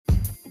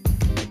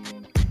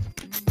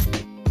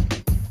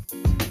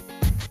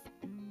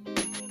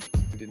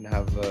didn't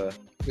have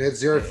They had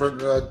zero front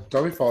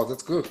dummy files.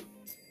 That's good.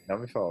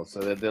 dummy files, so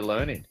they're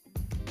learning.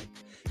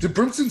 Did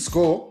Brimson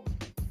score?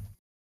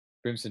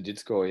 Brimson did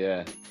score,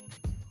 yeah.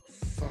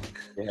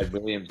 Fuck. They had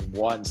Williams and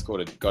White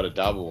and got a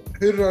double.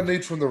 Who did I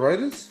need from the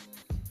Raiders?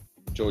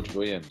 George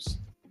Williams.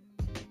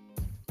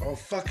 Oh,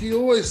 fuck. He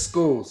always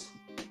scores.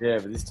 Yeah,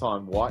 but this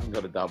time White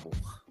got a double.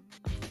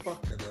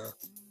 Fucking hell.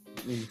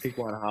 You pick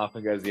 1.5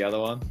 and goes the other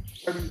one.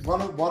 And one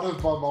of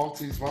my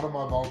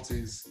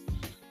multis,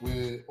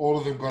 where all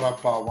of them got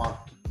up by one.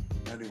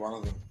 Only one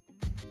of them.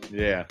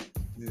 Yeah.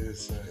 Yeah,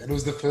 so, and it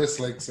was the first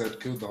leg, so it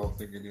killed the whole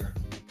thing anyway.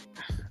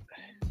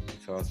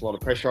 So it's a lot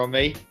of pressure on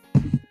me.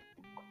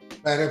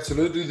 And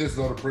absolutely, there's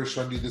a lot of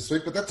pressure on you this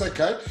week, but that's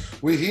okay.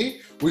 We're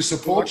here. We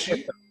support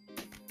you.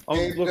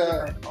 I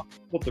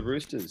support the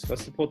Roosters. I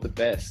support the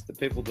best, the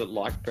people that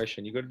like pressure.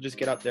 And you've got to just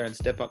get up there and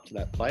step up to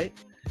that plate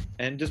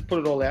and just put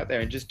it all out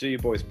there and just do your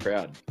boys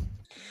proud.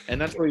 And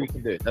that's all you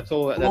can do. That's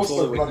all. That's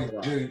also all bloody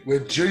due. We're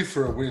due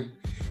for a win.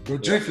 We're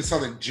due for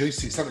something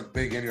juicy, something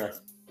big anyway.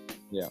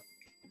 Yeah.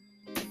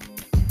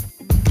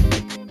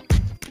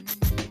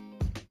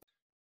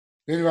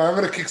 Anyway, I'm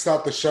going to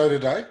kickstart the show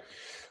today.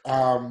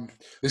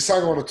 There's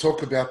something I want to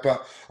talk about,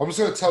 but I'm just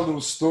going to tell a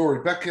little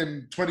story. Back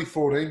in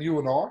 2014, you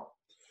and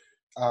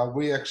I,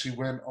 we actually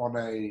went on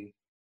a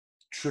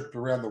trip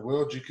around the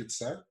world, you could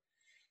say.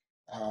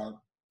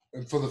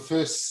 And for the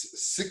first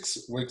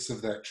 6 weeks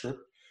of that trip,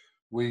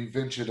 we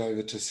ventured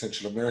over to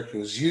Central America.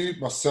 It was you,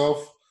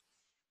 myself,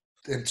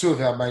 and 2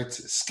 of our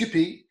mates,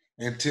 Skippy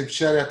and Tim.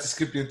 Shout out to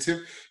Skippy and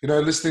Tim. You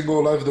know, listening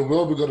all over the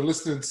world. We've got a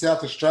listener in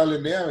South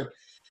Australia now, and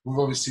we've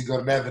obviously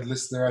got an avid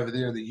listener over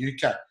there in the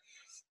UK.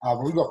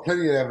 But we've got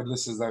plenty of avid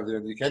listeners over there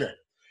in the UK now.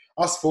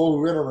 Us four,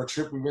 we went on a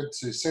trip. We went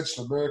to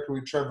Central America.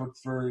 We travelled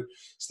through,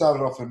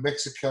 started off in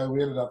Mexico.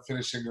 We ended up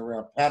finishing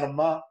around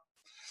Panama.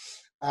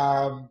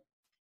 And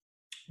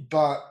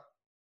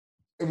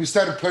we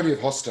stayed in plenty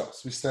of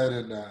hostels. We stayed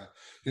in,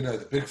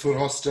 the Bigfoot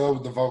hostel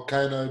with the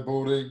volcano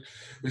boarding.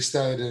 We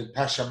stayed in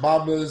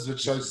Pachamamas,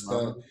 which hosts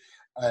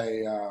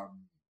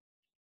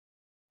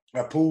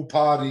a pool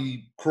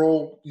party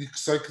crawl,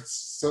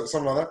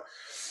 something like that.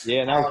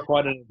 Yeah, that was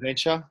quite an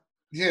adventure.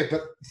 Yeah,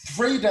 but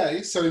 3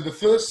 days. So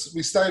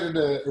we stayed in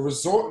a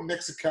resort in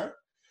Mexico,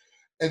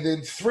 and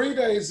then 3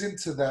 days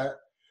into that,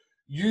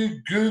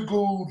 you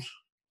Googled.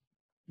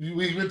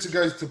 We went to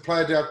go to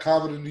Playa del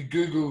Carmen, and you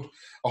Googled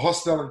a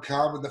hostel in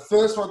Carmen. The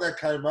first one that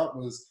came up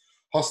was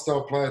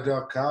Hostel Playa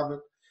del Carmen.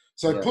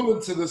 So I pull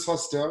into this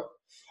hostel.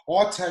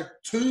 I take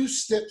 2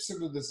 steps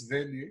into this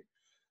venue,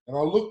 and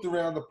I looked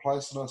around the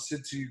place, and I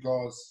said to you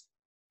guys,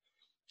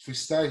 if we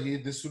stay here,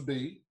 this would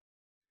be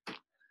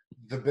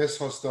the best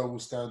hostel we'll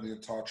stay on the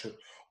entire trip.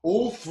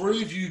 All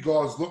 3 of you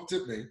guys looked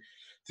at me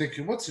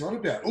thinking, what's he on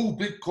about? Oh,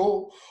 big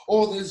call.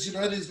 Oh, there's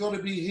got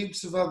to be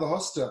heaps of other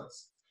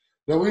hostels.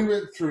 Now, we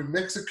went through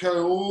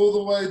Mexico all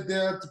the way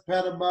down to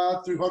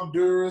Panama, through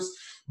Honduras,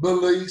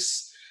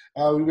 Belize.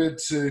 We went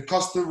to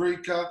Costa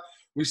Rica.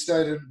 We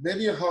stayed in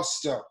many a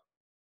hostel.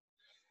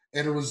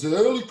 And it was an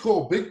early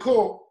call, big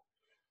call.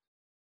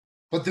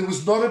 But there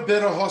was not a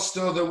better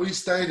hostel that we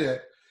stayed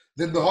at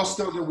than the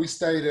hostel that we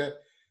stayed at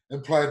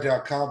in Playa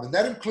del Carmen.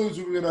 That includes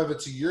when we went over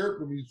to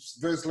Europe, when we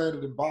first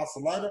landed in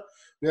Barcelona.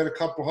 We had a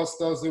couple of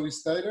hostels that we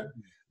stayed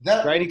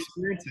at. Great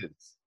experiences.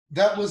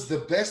 That was the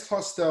best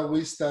hostel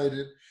we stayed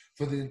in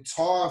for the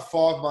entire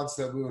 5 months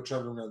that we were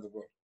traveling around the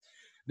world.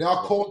 Now,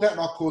 I called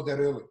that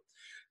early.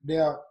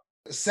 Now,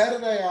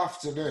 Saturday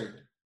afternoon,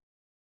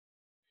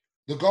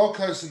 the Gold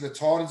Coast and the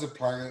Titans are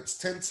playing. It's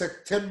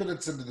 10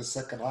 minutes into the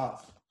second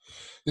half.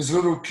 There's a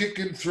little kick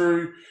in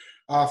through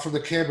from the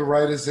Canberra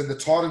Raiders, and the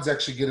Titans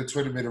actually get a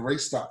 20-metre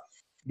restart.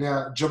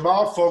 Now,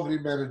 Jamal Fogarty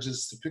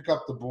manages to pick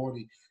up the ball,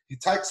 and he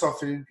takes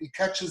off, and he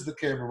catches the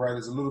Canberra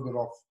Raiders a little bit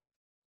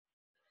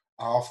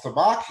off the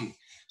mark here.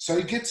 So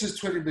he gets his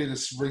 20-metre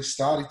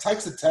restart. He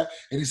takes the tap,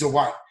 and he's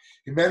away.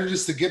 He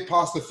manages to get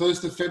past the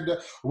first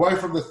defender, away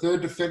from the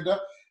third defender.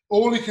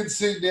 All he can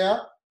see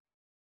now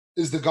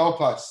is the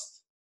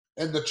goalpost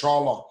and the try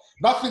line.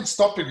 Nothing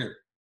stopping him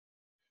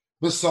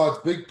besides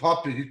Big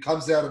Puppy, who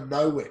comes out of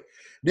nowhere.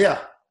 Now,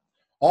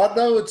 I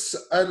know it's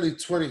only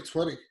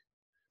 2020,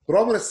 but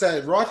I'm going to say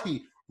it right here,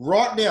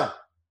 right now.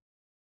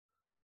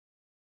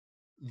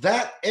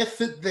 That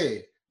effort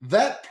there,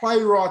 that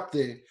play right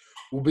there,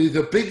 will be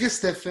the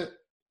biggest effort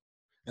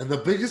and the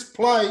biggest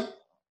play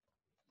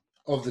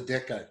of the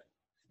decade.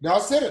 Now, I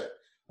said it.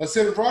 I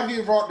said it right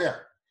here, right now.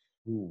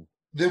 Ooh.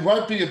 There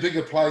won't be a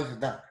bigger play than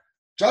that.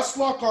 Just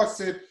like I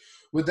said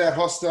with that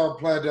hostel in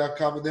Playa del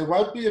Carmen, there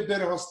won't be a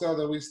better hostel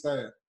that we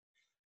stay at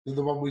than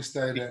the one we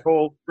stayed at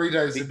 3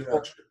 days into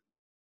our trip.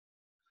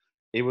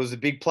 It was a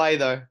big play,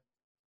 though.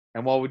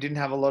 And while we didn't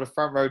have a lot of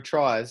front row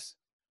tries,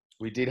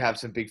 we did have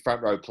some big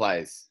front row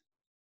plays.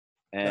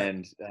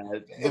 And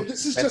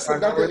this is just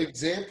another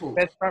example.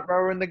 Best front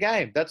rower in the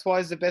game. That's why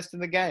he's the best in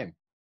the game.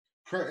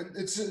 Correct.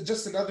 It's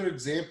just another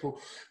example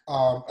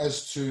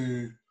as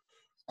to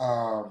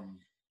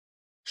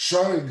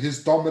showing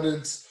his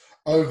dominance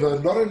over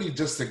not only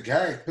just the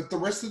game, but the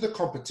rest of the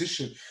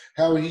competition,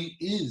 how he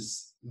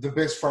is the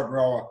best front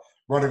rower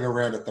running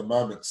around at the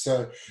moment.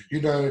 So,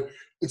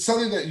 it's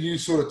something that you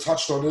sort of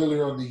touched on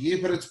earlier on the year,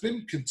 but it's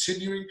been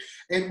continuing.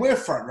 And we're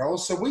front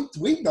rowers, so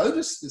we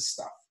notice this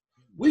stuff.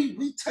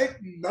 We take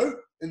note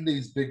in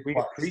these big We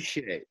players.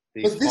 appreciate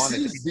these. But this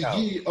is the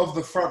year of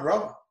the front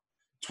rower.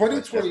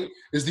 2020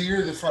 is the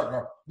year of the front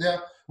rower.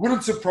 Now,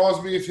 wouldn't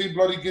surprise me if he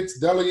bloody gets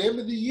Dally M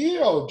of the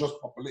year or just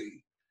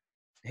Papali'i.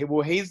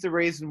 Well, he's the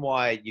reason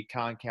why you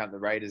can't count the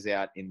Raiders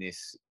out in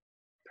this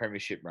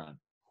premiership run.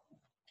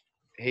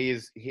 He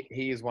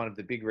is one of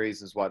the big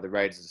reasons why the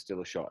Raiders are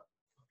still a shot,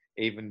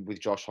 even with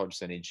Josh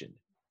Hodgson injured.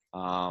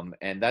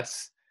 And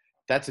that's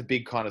a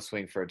big kind of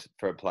swing for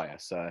a player.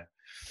 So,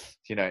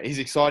 he's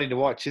exciting to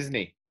watch, isn't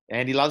he?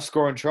 And he loves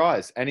scoring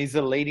tries. And he's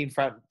the leading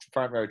front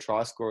row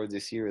try scorer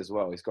this year as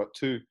well. He's got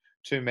two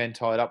men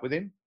tied up with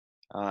him,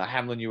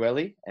 Hamlin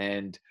Ueli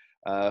and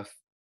Fasua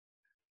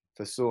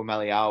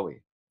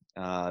Maliawi.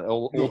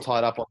 All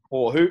tied up on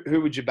 4.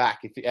 Who would you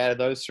back out of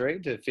those 3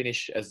 to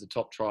finish as the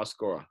top try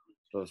scorer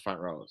for the front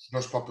rowers?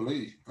 Josh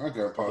Papali'i. I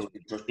go past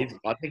Josh Papali'i.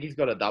 I think he's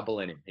got a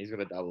double in him.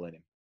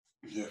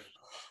 Yeah.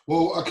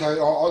 Well, okay.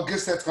 I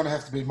guess that's going to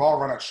have to be my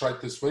run out straight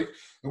this week.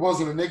 It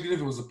wasn't a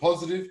negative. It was a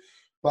positive.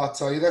 But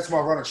that's my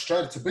run out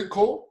straight. It's a big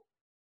call.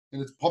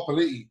 And it's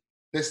Papali'i.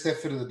 Best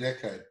effort of the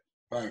decade.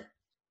 Bang.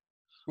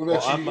 What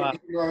about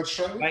you? Run out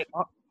straight? Mate,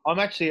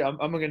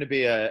 I'm going to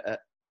be a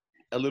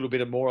little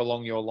bit more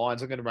along your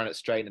lines. I'm going to run it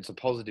straight, and it's a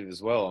positive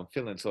as well. I'm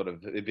feeling sort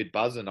of a bit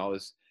buzzing.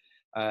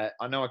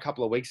 I know a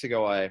couple of weeks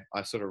ago I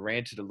sort of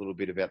ranted a little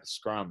bit about the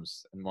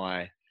scrums and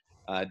my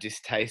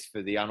distaste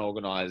for the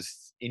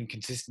unorganised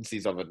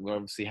inconsistencies of it. We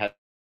obviously had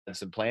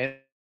some plans.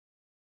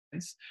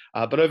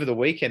 But over the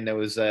weekend, there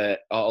was a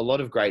lot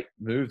of great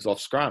moves off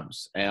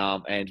scrums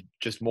and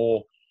just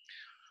more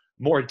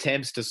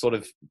attempts to sort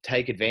of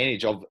take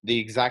advantage of the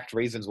exact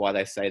reasons why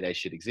they say they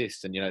should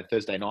exist. And,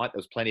 Thursday night, there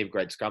was plenty of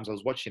great scrums. I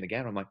was watching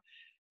again. I'm like,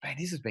 man,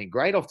 this has been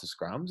great off the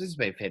scrums. This has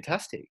been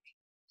fantastic.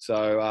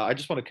 So I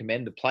just want to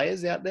commend the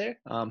players out there.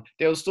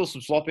 There was still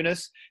some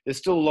sloppiness. There's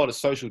still a lot of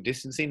social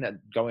distancing that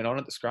going on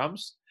at the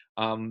scrums.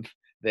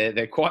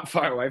 They're quite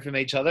far away from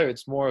each other.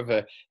 It's more of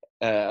a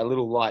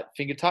little light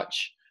finger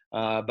touch.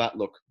 But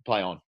look,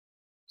 play on.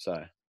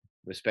 So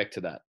respect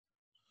to that.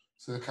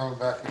 So they're coming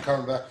back.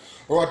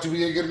 All right, do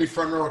we get any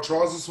front row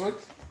tries this week?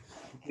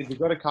 We've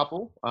got a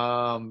couple.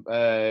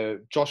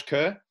 Josh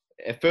Kerr,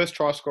 first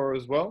try scorer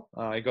as well.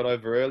 He got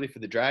over early for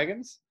the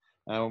Dragons.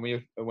 When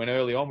we went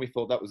early on, we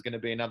thought that was going to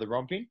be another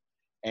romping.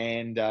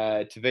 And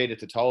Tavita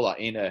Totola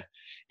in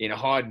a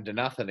hiding to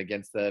nothing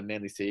against the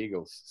Manly Sea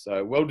Eagles.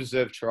 So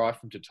well-deserved try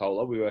from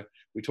Totola.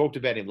 We talked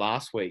about him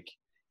last week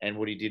and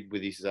what he did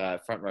with his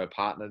front row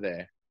partner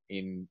there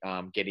in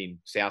getting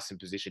South in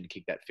position to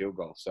kick that field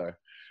goal. So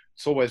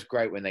it's always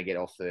great when they get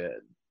off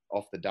the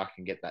duck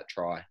and get that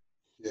try.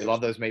 Yeah. We love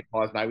those meat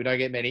pies, mate. We don't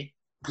get many.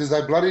 Because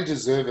they bloody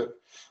deserve it.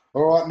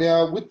 All right,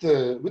 now with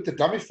the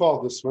dummy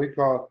file this week,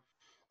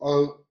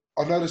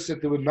 I noticed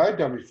that there were no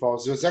dummy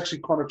files. There was actually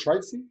Connor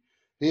Tracy.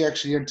 He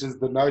actually enters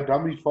the no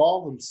dummy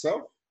file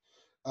himself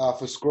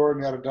for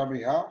scoring out a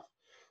dummy half.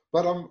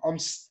 But I'm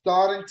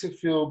starting to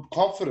feel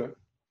confident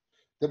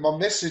that my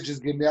message is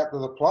getting out to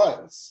the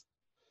players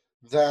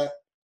that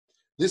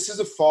this is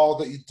a file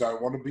that you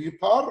don't want to be a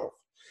part of.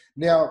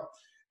 Now,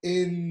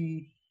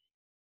 in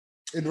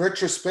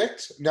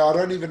retrospect, now I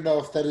don't even know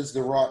if that is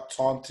the right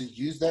time to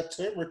use that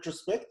term,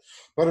 retrospect,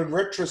 but in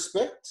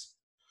retrospect,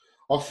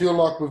 I feel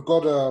like we've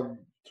got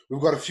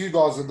a few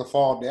guys in the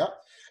file now,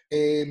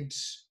 and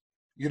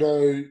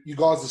you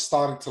guys are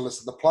starting to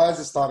listen. The players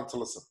are starting to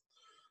listen.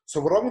 So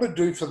what I'm going to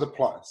do for the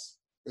players,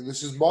 and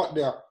this is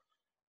now,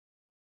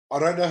 I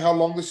don't know how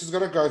long this is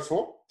going to go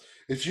for.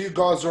 If you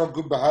guys are on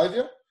good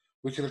behaviour,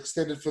 we can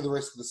extend it for the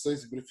rest of the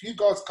season. But if you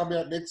guys come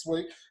out next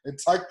week and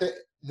take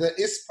the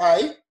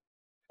S-pay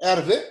out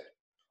of it,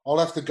 I'll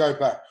have to go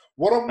back.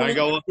 Don't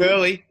go up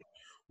early.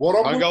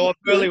 Don't go up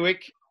early,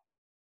 Wick.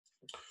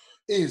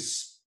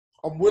 Is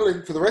I'm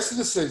willing for the rest of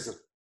the season.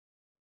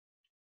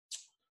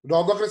 No,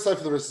 I'm not going to say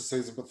for the rest of the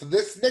season, but for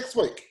this next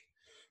week,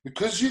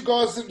 because you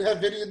guys didn't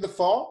have any in the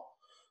file,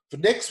 for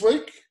next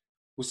week,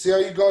 we'll see how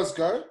you guys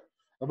go.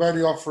 I'm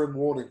only offering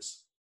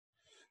warnings.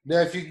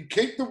 Now, if you can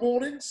keep the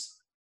warnings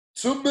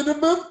to a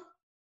minimum,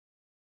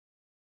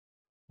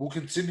 we'll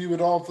continue it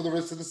on for the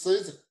rest of the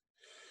season.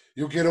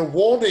 You'll get a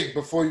warning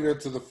before you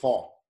enter the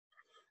file.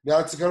 Now,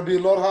 it's going to be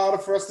a lot harder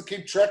for us to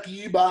keep track of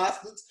you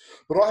bastards,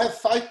 but I have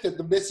faith that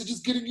the message is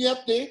getting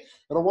out there,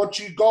 and I want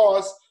you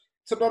guys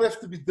to not have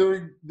to be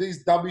doing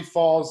these dummy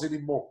files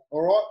anymore,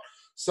 all right?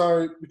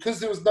 So, because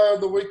there was no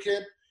on the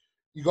weekend,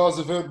 you guys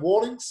have earned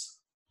warnings,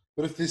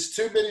 but if there's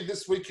too many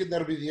this weekend,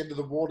 that'll be the end of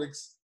the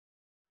warnings.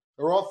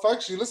 All right,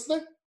 folks, you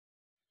listening?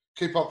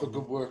 Keep up the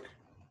good work.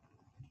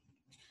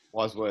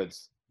 Wise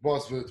words.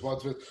 Wise words.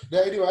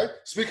 Now, anyway,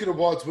 speaking of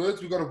wise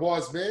words, we've got a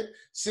wise man,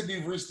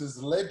 Sydney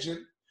Roosters legend,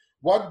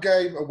 one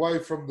game away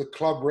from the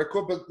club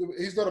record, but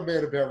he's not a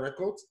man about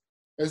records,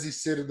 as he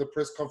said in the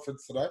press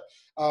conference today.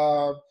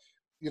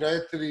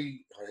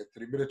 Anthony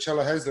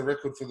Minicello has the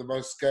record for the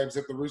most games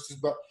at the Roosters,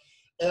 but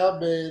our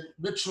man,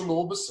 Mitchell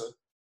Orbison,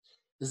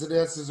 has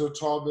announced his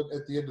retirement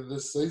at the end of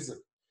this season.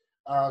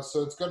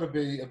 So it's going to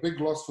be a big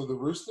loss for the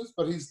Roosters,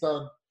 but he's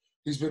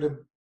been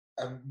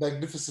a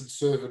magnificent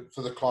servant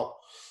for the club.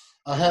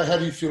 How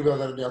do you feel about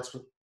that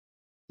announcement?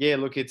 Yeah,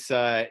 look, it's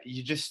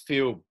you just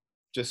feel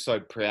just so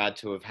proud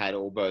to have had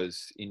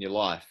Orbos in your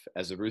life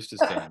as a Roosters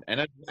fan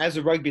and as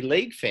a rugby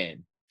league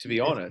fan, to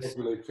be honest,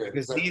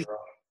 because Exactly right.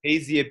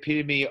 he's the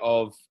epitome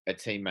of a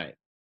teammate,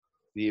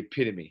 the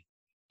epitome.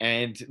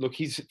 And look,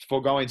 he's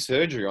foregoing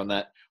surgery on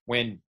that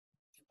when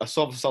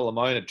Asafa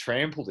Solomon had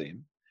trampled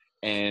him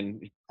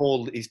and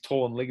he's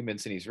torn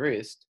ligaments in his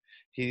wrist.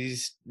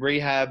 His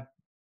rehab,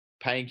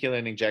 painkiller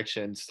and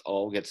injections,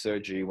 I'll get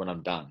surgery when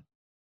I'm done.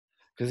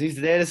 Because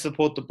he's there to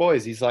support the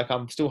boys. He's like,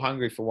 I'm still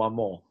hungry for one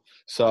more.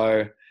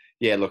 So,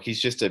 yeah, look,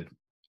 he's just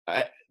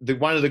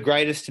one of the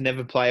greatest to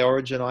never play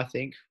Origin, I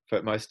think,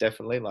 but most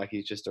definitely. Like,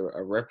 he's just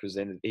a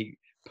representative.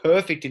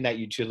 Perfect in that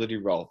utility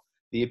role.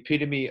 The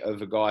epitome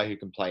of a guy who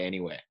can play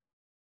anywhere.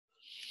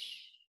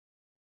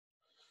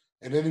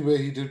 And anywhere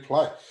he did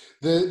play.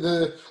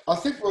 I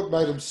think what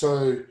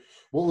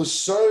was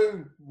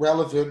so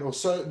relevant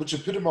which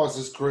epitomised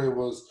his career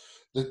was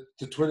the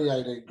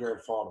 2018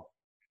 grand final,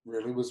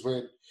 really, was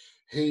when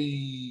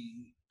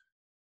he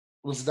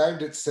was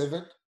named at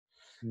 7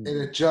 and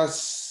it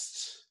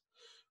just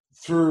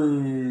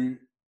threw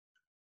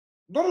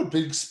not a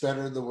big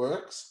spanner in the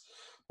works,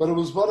 but it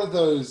was one of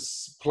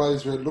those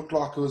plays where it looked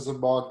like it was a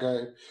mind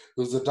game. It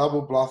was a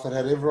double bluff. It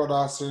had everyone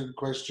asking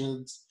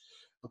questions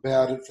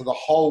about it for the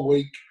whole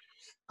week.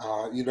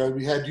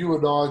 We had you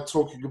and I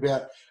talking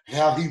about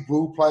how he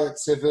will play at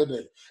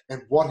 7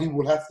 and what he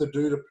will have to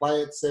do to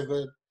play at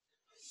 7.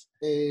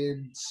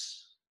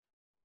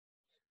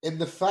 And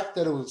the fact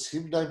that it was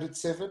him named at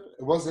 7,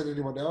 it wasn't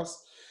anyone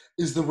else,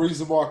 is the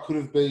reason why it could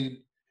have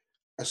been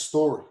a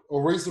story,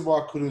 or reason why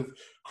it could have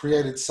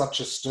created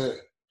such a stir.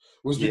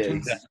 Was because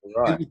exactly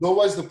right. he was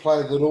always the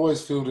player that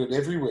always filled in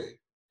everywhere.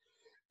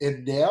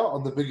 And now,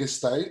 on the biggest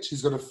stage,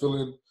 he's going to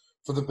fill in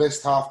for the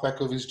best halfback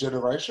of his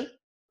generation.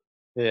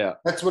 Yeah.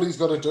 That's what he's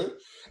got to do.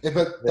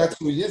 That's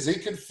who he is. He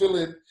can fill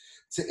in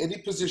to any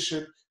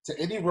position, to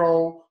any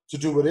role, to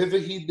do whatever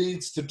he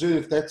needs to do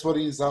if that's what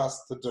he's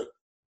asked to do.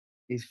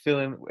 He's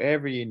filling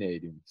wherever you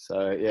need him.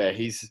 So, yeah,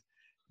 he's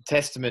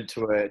testament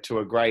to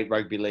a great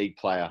rugby league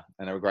player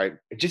and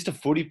just a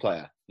footy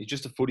player. He's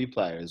just a footy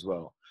player as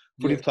well.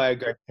 Footy player,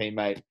 great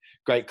teammate,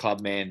 great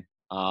club man.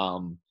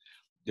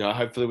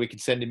 Hopefully we can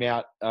send him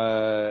out,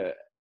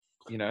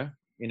 in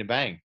a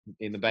bang,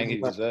 in the bang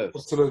he deserves.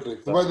 Absolutely,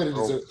 the way that he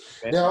deserves.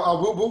 Now,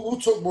 we'll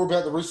talk more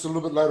about the Roosters a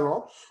little bit later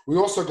on. We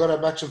also got our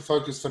match in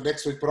focus for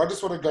next week, but I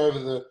just want to go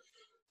over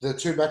the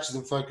two matches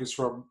in focus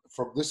from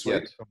this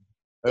week.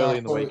 Early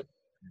in the week.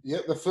 Yeah,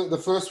 the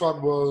first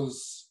one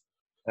was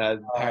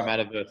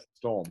Parramatta versus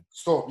Storm.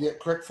 Storm, yeah,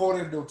 correct.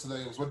 14-0 to the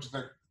Eagles. What do you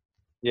think?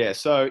 Yeah,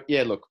 so,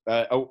 yeah, look,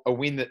 a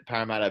win that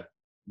Parramatta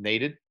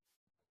needed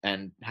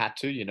and had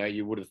to.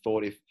 You would have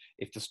thought if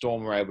the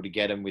Storm were able to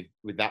get them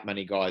with that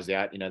many guys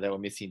out, they were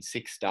missing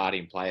 6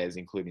 starting players,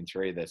 including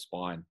 3 of their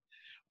spine.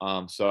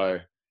 So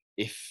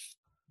if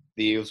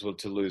the Eels were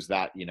to lose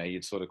that,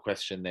 you'd sort of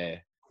question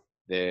their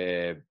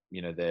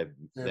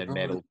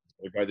medal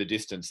to go the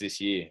distance this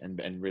year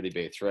and really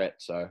be a threat.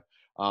 So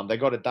they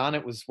got it done.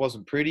 It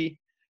wasn't pretty,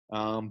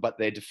 but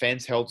their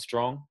defense held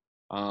strong.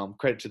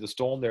 Credit to the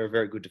Storm. They're a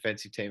very good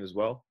defensive team as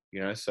well,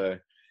 so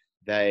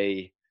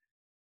they're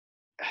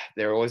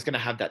always going to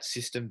have that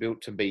system built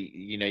to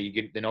be,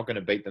 they're not going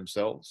to beat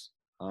themselves.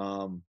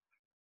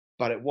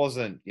 But it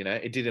wasn't,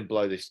 it didn't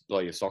blow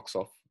your socks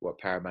off what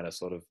Parramatta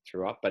sort of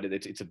threw up, but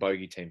it's a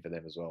bogey team for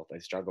them as well. They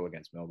struggle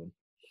against Melbourne.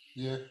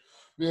 Yeah,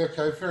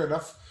 okay, fair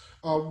enough.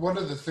 One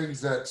of the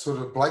things that sort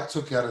of Blake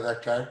took out of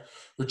that game,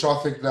 which I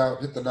think now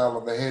hit the nail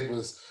on the head,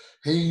 was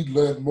he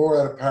learned more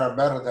out of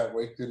Parramatta that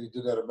week than he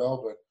did out of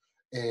Melbourne.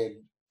 And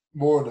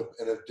more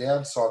in a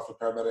downside for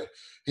Parramatta,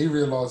 he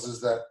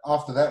realises that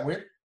after that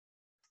win,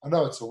 I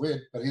know it's a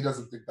win, but he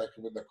doesn't think they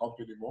can win the comp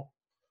anymore.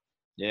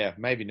 Yeah,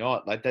 maybe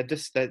not. Like they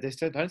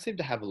still don't seem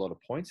to have a lot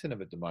of points in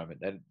them at the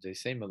moment. They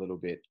seem a little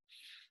bit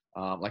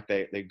like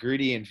they're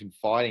gritty and can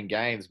fight in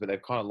games, but they've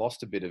kind of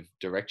lost a bit of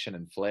direction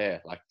and flair.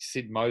 Like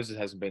Sid Moses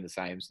hasn't been the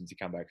same since he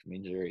come back from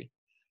injury,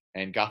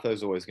 and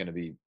Gutho's always going to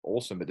be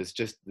awesome, but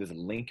there's a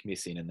link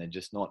missing, and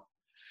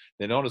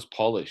they're not as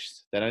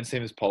polished. They don't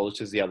seem as polished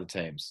as the other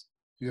teams.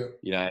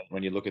 Yeah.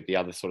 When you look at the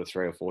other sort of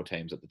 3 or 4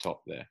 teams at the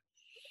top there.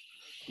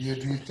 Yeah,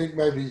 do you think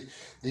maybe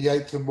the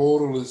 8th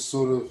Immortal is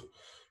sort of,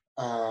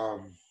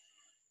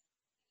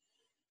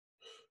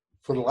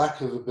 for lack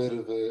of a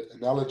better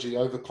analogy,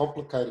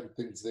 overcomplicating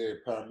things there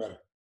at Parramatta?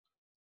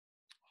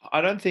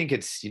 I don't think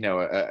it's,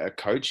 a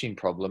coaching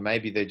problem.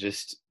 Maybe they're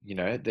just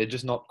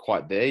not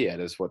quite there yet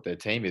as what their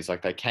team is.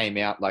 Like they came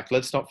out, like,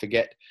 let's not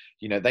forget,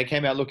 they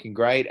came out looking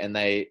great and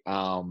they,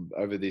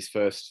 over this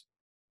first,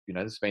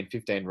 there's been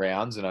 15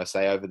 rounds and I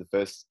say over the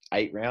first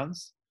 8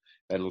 rounds,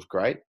 they looked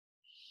great.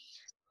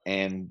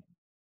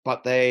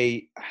 But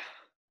they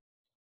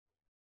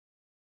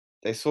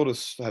sort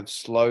of have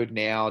slowed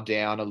now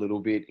down a little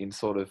bit in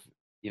sort of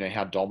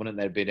how dominant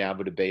they've been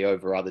able to be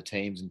over other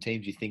teams and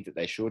teams you think that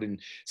they should. And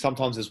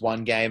sometimes there's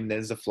one game, and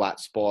there's a flat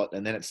spot,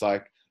 and then it's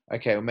like,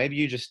 okay, well, maybe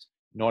you're just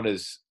not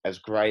as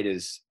great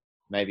as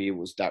maybe it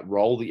was that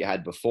role that you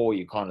had before.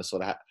 You kind of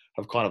sort of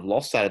have kind of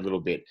lost that a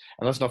little bit.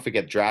 And let's not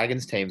forget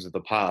Dragons teams of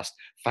the past,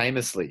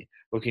 famously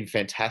looking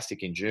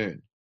fantastic in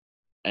June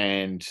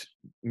and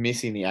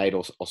missing the 8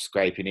 or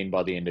scraping in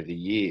by the end of the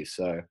year.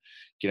 So,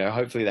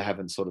 hopefully they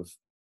haven't sort of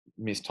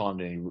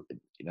mistimed any,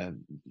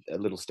 a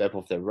little step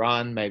off their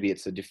run. Maybe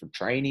it's a different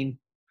training.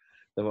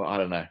 I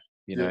don't know.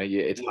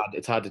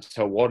 It's hard to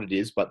tell what it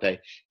is, but they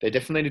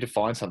definitely need to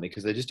find something,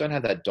 because they just don't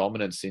have that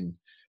dominance in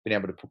being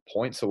able to put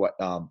points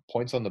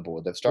on the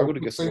board. They've struggled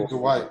to get things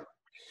away.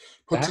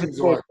 They haven't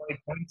scored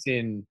 20 points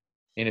in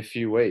a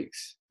few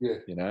weeks.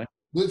 Yeah.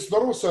 It's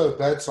not also a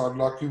bad sign.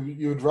 Like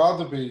you would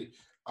rather be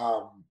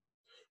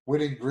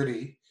winning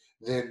gritty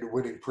than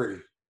winning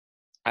pretty.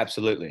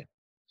 Absolutely.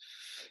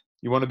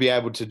 You want to be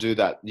able to do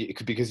that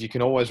because you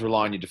can always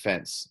rely on your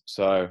defense.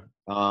 So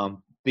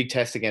big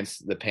test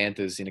against the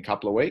Panthers in a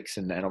couple of weeks,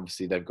 and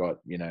obviously they've got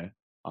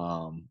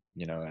a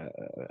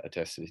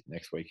test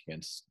next week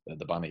against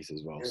the Bunnies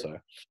as well. Yeah. So,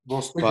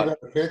 well,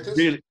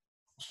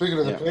 speaking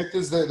of the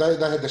Panthers, the Panthers,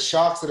 they had the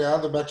Sharks in our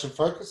other match in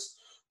focus.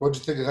 What did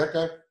you think of that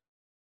game?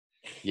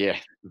 Yeah,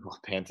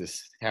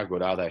 Panthers, how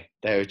good are they?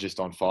 They're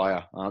just on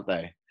fire, aren't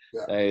they?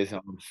 Yeah. They're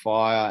on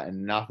fire,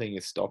 and nothing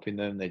is stopping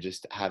them. They're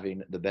just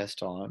having the best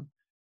time,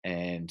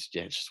 and it's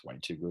just way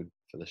too good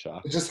for the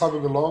Sharks. They're just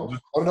humming along.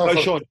 I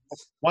don't know.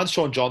 Once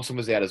Sean Johnson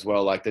was out as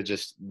well, like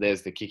there's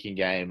the kicking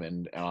game,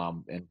 and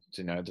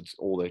that's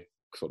all the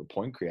sort of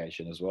point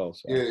creation as well.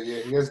 So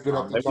yeah, he has been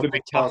up. They would have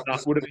been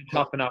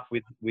tough enough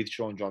with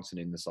Sean Johnson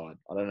in the side.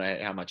 I don't know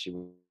how much he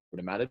would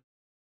have mattered,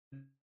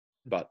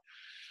 but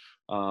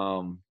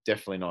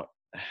definitely not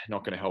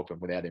going to help him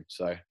without him.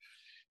 So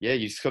yeah,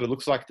 you sort of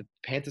looks like the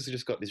Panthers have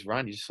just got this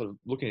run. You're just sort of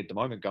looking at the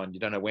moment, going, you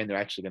don't know when they're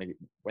actually going to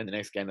when the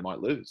next game they might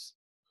lose.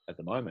 At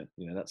the moment,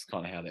 that's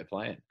kind of how they're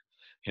playing.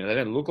 They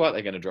don't look like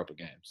they're going to drop a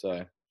game.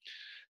 So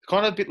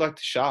kind of a bit like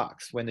the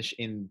Sharks when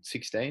in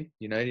 16,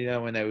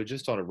 when they were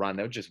just on a run,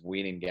 they were just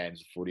winning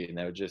games of footy and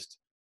they were just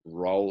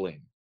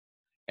rolling.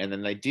 And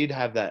then they did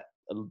have that.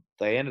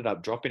 They ended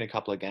up dropping a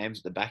couple of games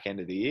at the back end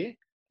of the year,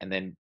 and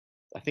then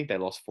I think they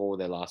lost 4 of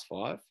their last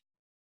 5.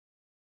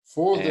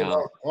 4 of their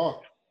last 5.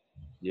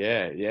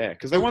 Yeah,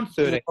 because they won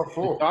 13.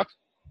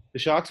 The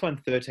Sharks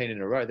won 13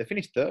 in a row. They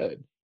finished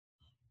 3rd.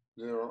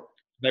 Yeah, right.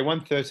 They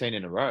won 13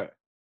 in a row.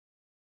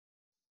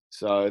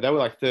 So they were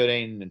like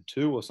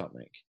 13-2 or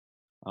something.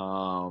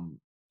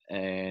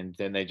 And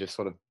then they just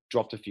sort of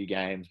dropped a few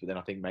games, but then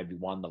I think maybe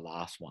won the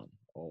last one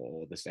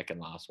or the second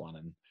last one.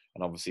 And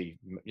obviously,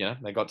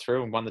 they got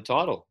through and won the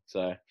title.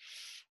 So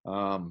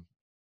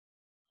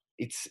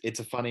it's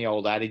a funny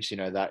old adage,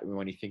 that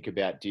when you think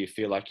about, do you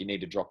feel like you need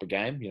to drop a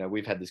game?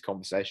 We've had this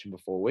conversation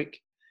before, Wick.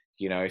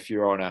 If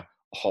you're on a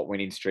hot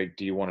winning streak,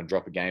 do you want to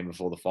drop a game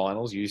before the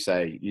finals? You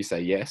say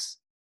yes.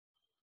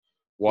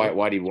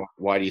 Why do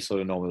you sort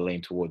of normally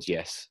lean towards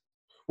yes?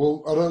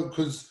 Well, I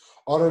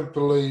don't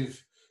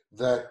believe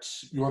that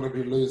you want to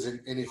be losing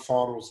any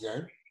finals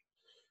game.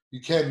 You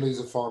can lose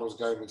a finals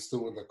game and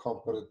still win the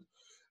comp, but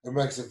it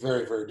makes it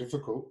very, very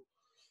difficult.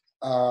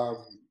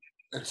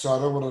 And so I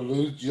don't want to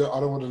lose. I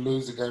don't want to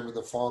lose a game in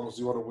the finals.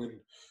 You want to win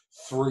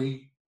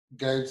 3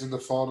 games in the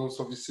finals,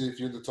 obviously, if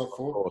you're in the top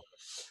 4,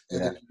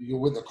 and then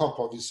you'll win the comp,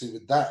 obviously,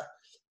 with that.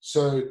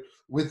 So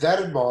with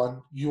that in mind,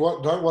 you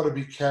don't want to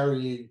be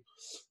carrying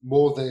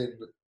more than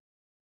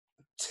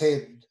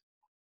 10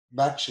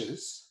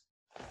 matches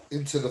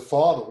into the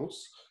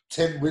finals,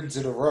 10 wins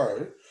in a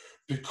row,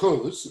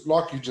 because,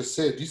 like you just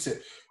said,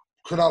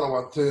 Cronulla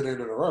won 13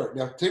 in a row.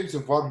 Now, teams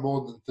have won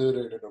more than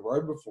 13 in a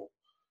row before,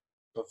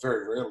 but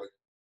very rarely.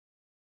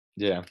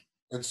 Yeah.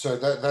 And so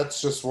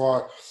that's just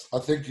why I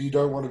think you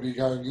don't want to be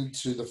going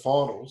into the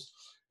finals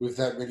with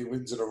that many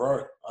wins in a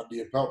row under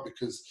your belt,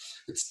 because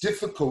it's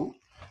difficult.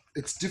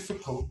 It's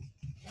difficult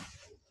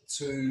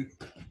to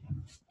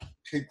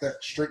keep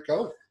that streak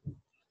going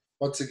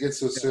once it gets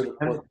to a certain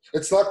point.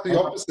 It's like the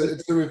opposite.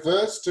 It's the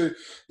reverse to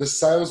the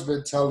sales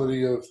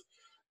mentality of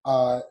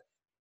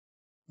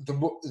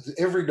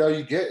every no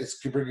you get is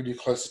bringing you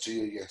closer to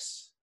your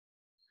yes.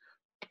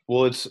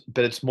 Well,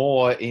 it's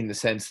more in the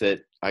sense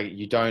that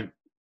we don't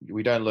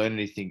learn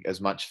anything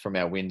as much from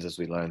our wins as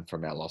we learn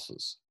from our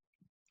losses.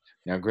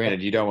 Now,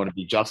 granted, you don't want to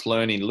be just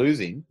learning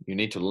losing. You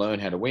need to learn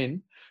how to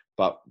win,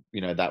 but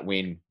that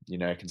win,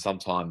 can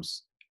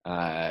sometimes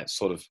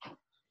sort of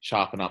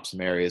sharpen up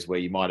some areas where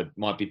you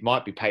might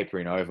be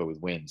papering over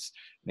with wins.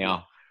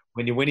 Now,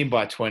 when you're winning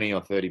by 20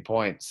 or 30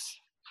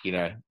 points,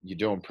 you're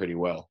doing pretty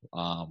well.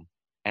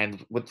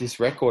 And with this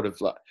record of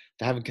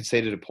they haven't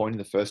conceded a point in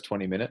the first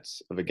 20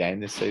 minutes of a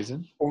game this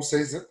season. All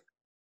season?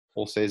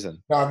 All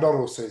season. No, not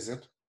all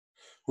season.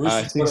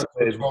 Since the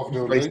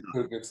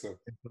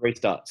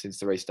restart. Since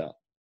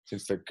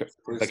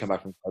they come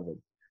back from COVID.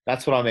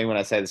 That's what I mean when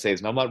I say the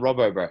season. I'm like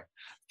Robbo, bro.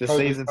 The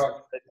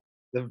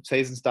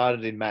season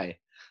started in May.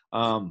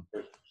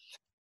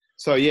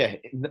 So yeah,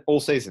 all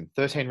season,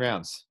 13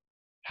 rounds.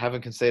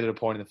 haven't conceded a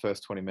point in the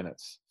first 20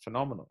 minutes.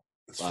 Phenomenal.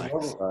 It's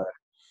phenomenal. So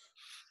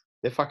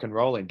they're fucking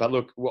rolling. But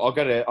look,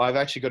 I've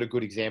actually got a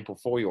good example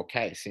for your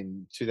case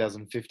in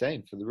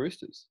 2015 for the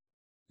Roosters.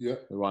 Yeah.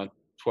 We won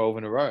 12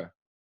 in a row.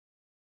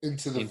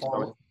 Into the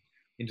final.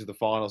 Into the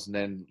finals and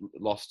then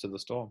lost to the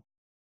Storm.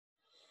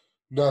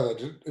 No, they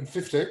didn't. In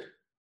 15?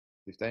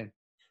 15.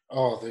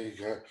 Oh, there you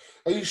go.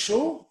 Are you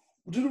sure?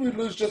 Didn't we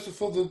lose just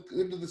before the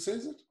end of the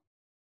season?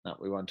 No,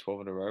 we won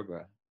 12 in a row,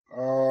 bro.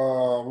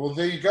 Oh, well,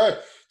 there you go.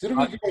 Didn't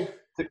we go?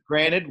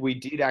 Granted, we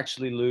did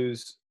actually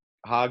lose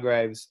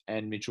Hargraves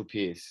and Mitchell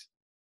Pearce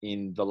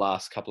in the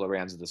last couple of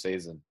rounds of the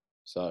season.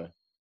 So,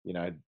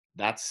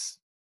 that's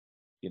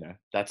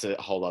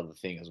a whole other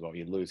thing as well.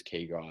 You lose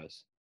key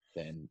guys,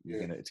 then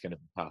it's gonna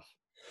be tough.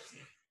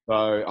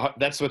 So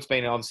that's what's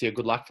been obviously a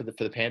good luck for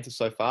the Panthers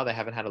so far. They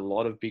haven't had a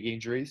lot of big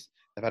injuries.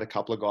 They've had a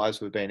couple of guys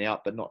who have been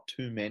out, but not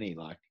too many.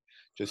 Like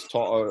just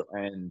Toto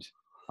and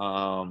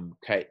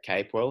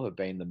Capewell have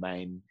been the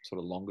main sort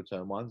of longer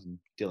term ones, and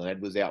Dylan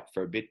Edwards out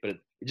for a bit, but it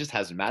just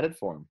hasn't mattered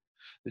for them.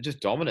 They're just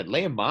dominant.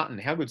 Liam Martin,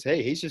 how good's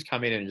he? He's just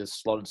come in and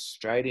just slotted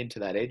straight into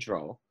that edge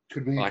role.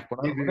 Could be like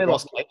when they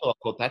lost Capewell, I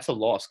thought that's a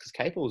loss because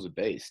Capewell was a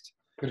beast.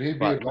 Could he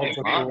be a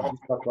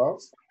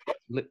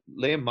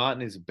Liam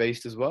Martin is a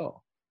beast as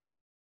well.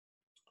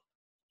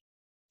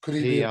 Could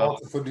he be a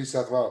bolter for New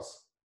South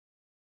Wales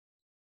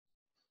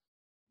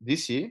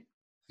this year?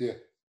 Yeah.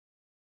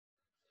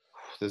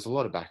 There's a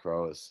lot of back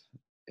rowers.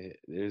 There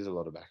is a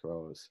lot of back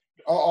rowers.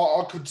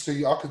 I could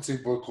see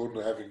Boy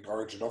Cordner having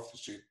Origin off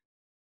this year.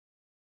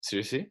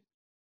 Seriously?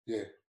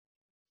 Yeah.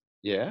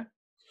 Yeah?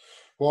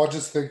 Well, I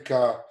just think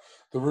the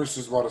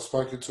Roosters might have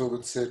spoken to him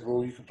and said,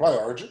 well, you can play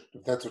Origin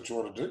if that's what you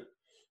want to do.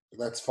 And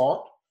that's fine.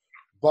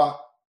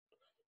 But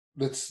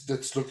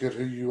let's look at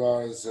who you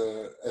are as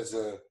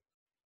a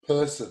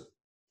person.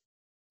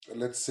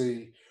 And let's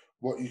see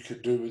what you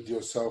could do with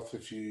yourself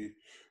if you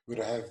were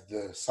to have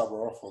the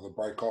summer off or the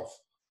break off.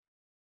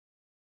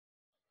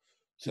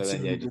 So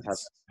then,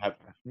 just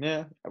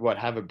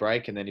have a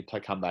break and then you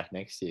come back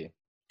next year.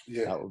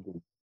 Yeah,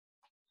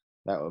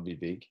 that would be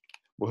big.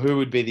 Well, who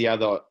would be the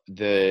other?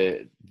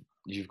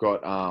 You've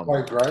got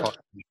Wade Graham,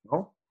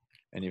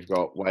 and you've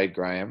got Wade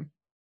Graham.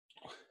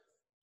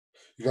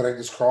 You got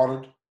Angus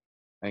Crichton,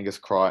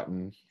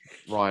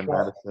 Ryan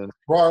Madison.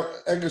 Right,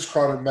 Angus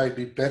Crichton may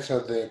be better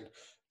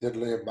than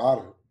Liam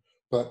Martin,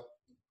 but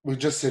we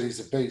just said he's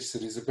a beast,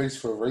 and he's a beast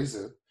for a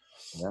reason.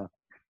 Yeah.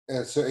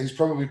 And so he's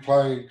probably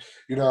playing,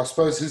 I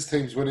suppose his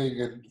team's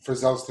winning and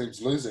Frizzell's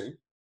team's losing.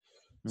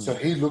 So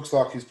he looks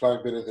like he's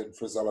playing better than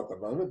Frizzell at the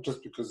moment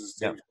just because his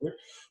team's winning.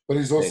 But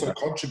he's also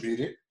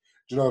contributing.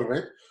 Do you know what I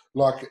mean?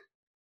 Like,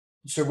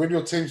 so when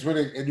your team's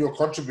winning and you're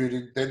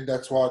contributing, then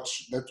that's why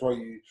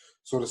you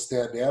sort of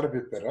stand out a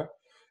bit better.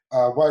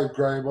 Wade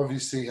Graham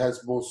obviously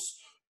has more,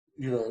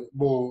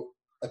 more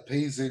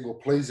appeasing or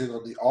pleasing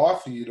on the eye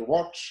for you to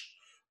watch.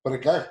 But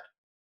again,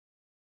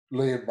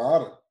 Liam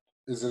Martin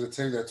is in a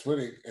team that's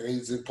winning, and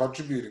he's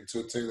contributing to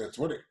a team that's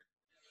winning.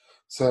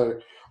 So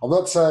I'm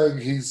not saying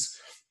he's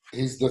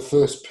the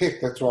first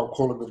pick. That's why I'm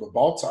calling him a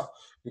bolter.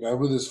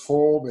 With his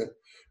form, and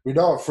we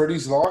know what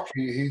Freddie's like.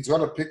 He's going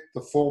to pick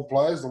the form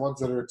players, the ones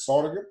that are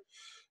exciting him.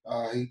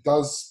 He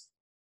does.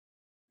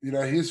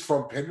 He's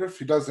from Penrith.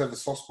 He does have a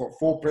soft spot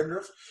for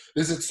Penrith.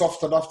 Is it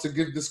soft enough to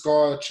give this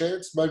guy a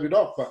chance? Maybe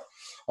not, but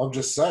I'm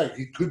just saying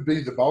he could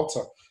be the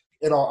bolter.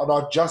 And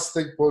I just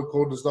think Boy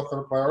Cordner's not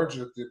going to play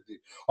Origin at the end of the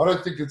year. I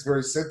don't think it's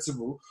very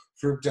sensible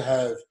for him to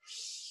have,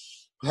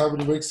 how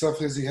many weeks off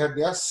has he had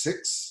now?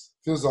 6?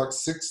 Feels like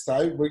 6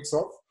 to 8 weeks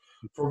off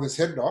from his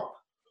head knock.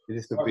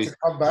 To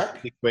come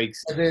back 6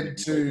 weeks. And then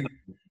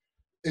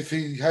if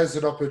he has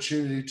an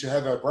opportunity to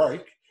have a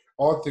break,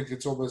 I think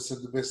it's almost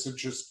in the best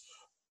interest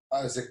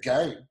as a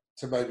game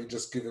to maybe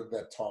just give him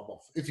that time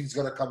off if he's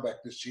going to come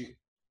back this year.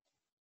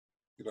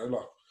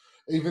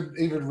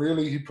 Even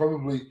really, he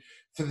probably,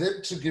 for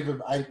them to give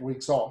him 8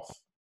 weeks off,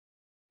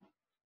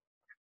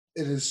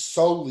 it is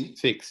solely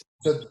 6.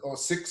 Or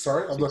 6,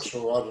 sorry, I'm not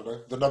sure. I don't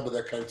know. The number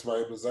that came to my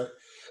head was 8.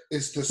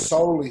 Is to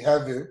solely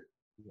have him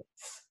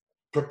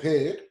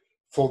prepared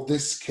for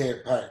this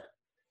campaign.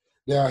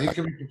 Now he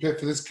can be prepared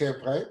for this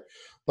campaign,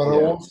 but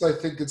I also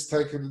think it's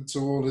taken into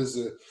all his,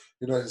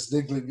 his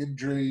niggling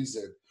injuries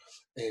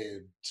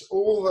and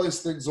all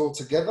those things all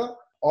together.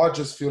 I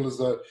just feel as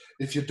though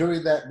if you're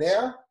doing that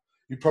now,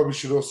 you probably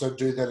should also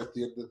do that at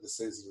the end of the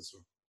season as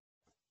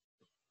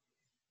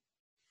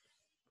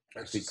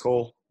well. Big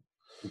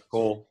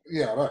call.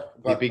 Yeah, I know.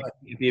 But,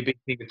 it'd be a big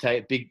thing to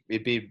take.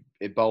 It'd be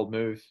a bold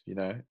move,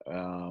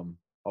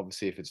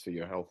 Obviously, if it's for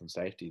your health and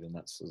safety, then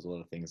there's a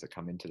lot of things that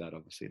come into that.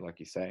 Obviously, like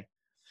you say,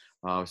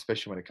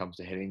 especially when it comes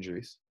to head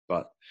injuries.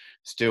 But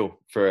still,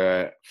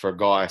 for a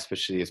guy,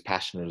 especially as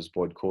passionate as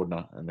Boyd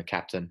Cordner and the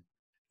captain,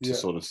 to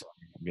sort of,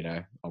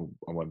 I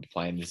won't be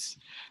playing this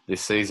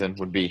season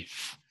would be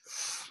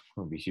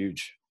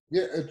huge.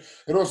 Yeah,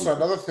 and also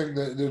another thing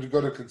that you've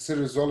got to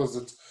consider as well is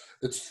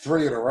it's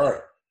 3 in a row.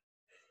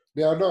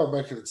 Now, I know I'm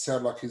making it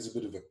sound like he's a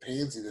bit of a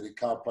pansy that he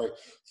can't play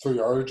 3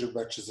 Origin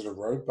matches in a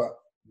row, but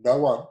no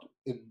one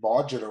in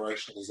my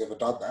generation has ever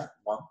done that,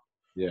 one.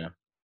 Yeah.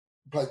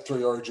 Played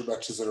 3 Origin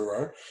matches in a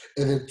row.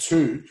 And then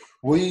 2,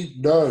 we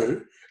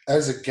know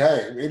as a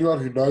game, anyone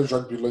who knows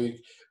rugby league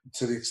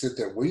to the extent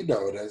that we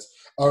know it as,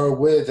 are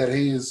aware that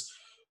he's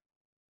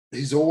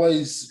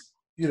always,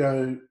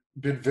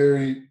 been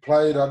very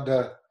played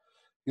under,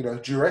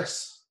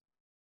 duress.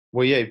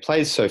 Well, yeah, he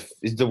plays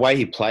the way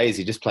he plays,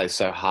 he just plays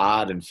so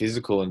hard and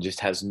physical and just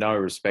has no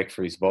respect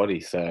for his body.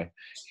 So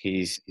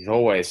he's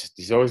always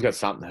got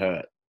something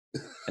hurt.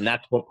 And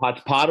that's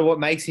part of what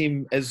makes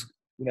him as,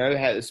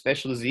 as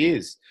special as he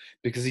is,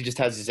 because he just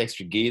has this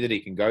extra gear that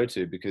he can go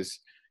to because,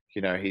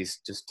 he's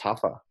just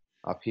tougher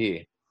up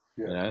here,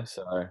 Yeah.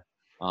 so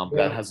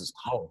that has its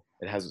toll.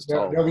 It has its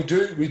toll. Now we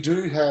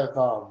do have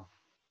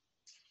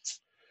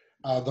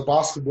the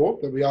basketball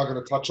that we are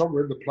going to touch on.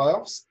 We're in the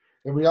playoffs,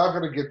 and we are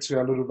going to get to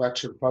our little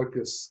match and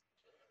focus,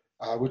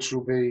 which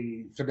will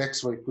be for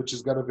next week, which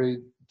is going to be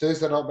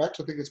Thursday night match.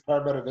 I think it's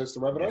Parramatta versus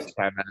the Rabbitohs. Yes,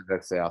 Parramatta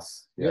versus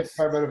South. Yes,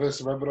 Parramatta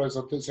versus the Rabbitohs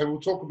on Thursday. So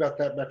we'll talk about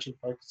that match and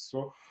focus as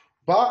well.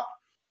 But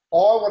I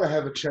want to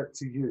have a chat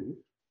to you,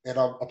 and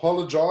I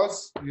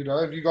apologise. If you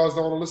guys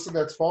don't want to listen,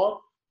 that's fine.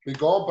 Be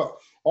gone. But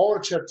I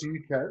want to chat to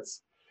you, Kaz,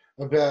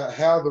 about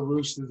how the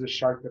Roosters are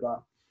shaping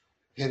up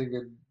heading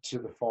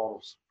into the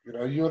finals.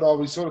 You and I,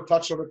 we sort of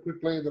touched on it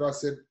quickly, and then I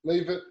said,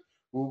 leave it.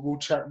 We'll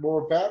chat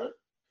more about it.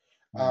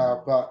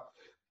 But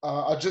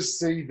I just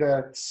see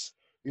that,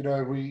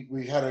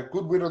 we had a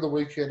good win on the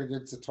weekend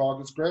against the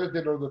Tigers. Granted,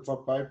 they're not on the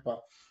top 8,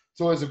 but it's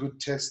always a good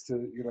test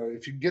to,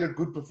 if you can get a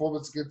good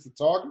performance against the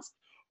Tigers,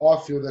 I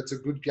feel that's a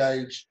good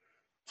gauge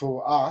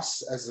for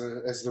us as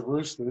the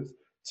Roosters.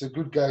 It's a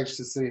good gauge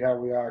to see how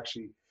we are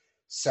actually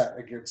sat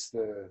against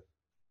the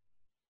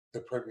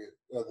Premier,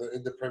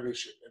 in the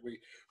Premiership. And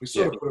we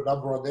sort of put a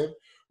number on them.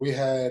 We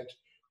had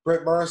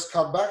Brett Morris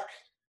come back,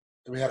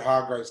 and we had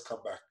Hargraves come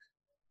back.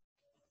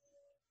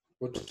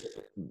 What did you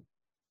think?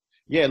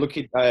 Yeah, look,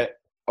 it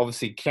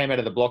obviously came out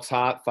of the blocks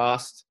hard,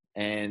 fast,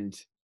 and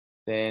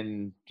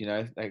then,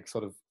 they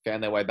sort of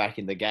found their way back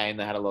in the game.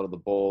 They had a lot of the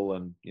ball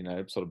and,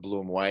 sort of blew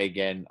them away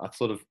again. I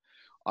felt it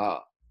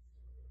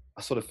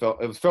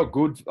felt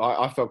good.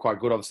 I felt quite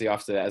good, obviously,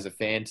 as a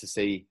fan to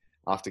see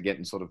after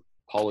getting sort of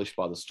polished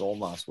by the Storm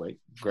last week.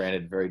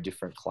 Granted, very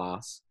different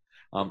class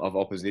of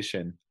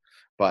opposition,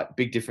 but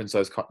big difference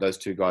those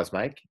two guys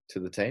make to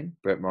the team,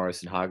 Brett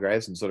Morris and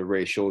Hargraves, and sort of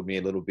reassured me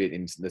a little bit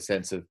in the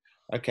sense of,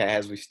 okay,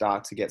 as we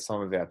start to get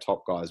some of our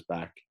top guys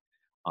back,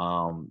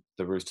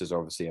 the Roosters are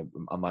obviously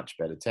a much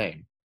better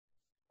team,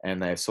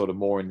 and they're sort of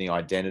more in the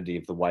identity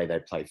of the way they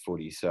play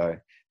footy. So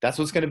that's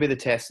what's going to be the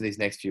test in these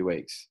next few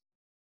weeks.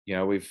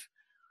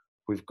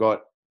 We've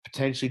got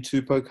potentially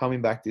Tupou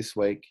coming back this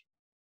week.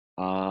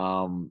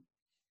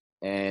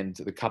 And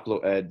the couple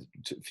of a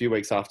few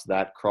weeks after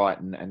that,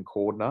 Crichton and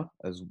Cordner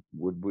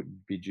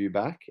would be due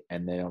back,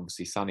 and then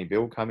obviously Sonny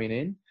Bill coming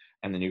in,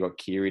 and then you've got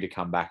Keary to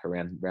come back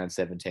around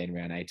 17,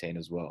 around 18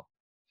 as well,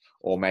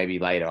 or maybe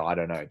later. I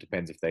don't know. It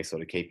depends if they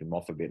sort of keep him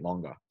off a bit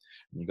longer.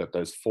 And you've got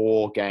those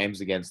 4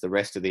 games against the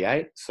rest of the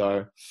 8,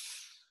 so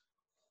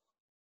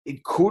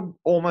it could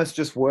almost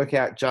just work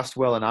out just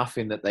well enough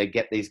in that they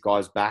get these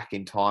guys back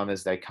in time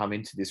as they come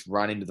into this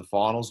run into the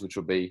finals, which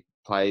will be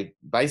try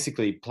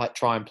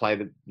and play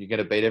you're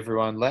going to beat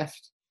everyone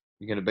left.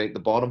 You're going to beat the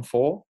bottom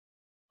 4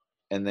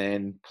 and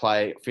then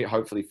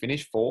hopefully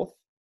finish 4th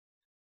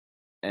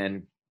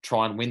and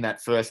try and win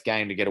that first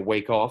game to get a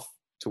week off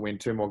to win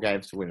 2 more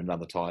games to win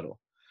another title.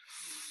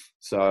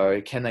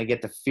 So can they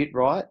get the fit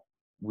right?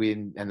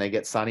 And they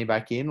get Sonny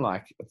back in?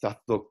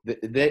 Look,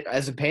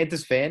 as a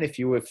Panthers fan, if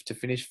you were to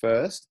finish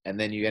first and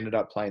then you ended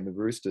up playing the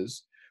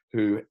Roosters,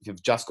 who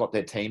have just got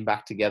their team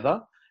back together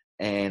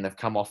and have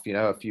come off,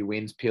 a few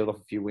wins, peeled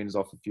off a few wins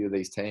off a few of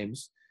these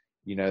teams,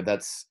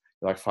 that's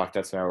like, fuck,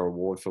 that's our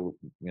reward for,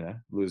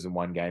 losing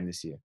 1 game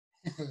this year.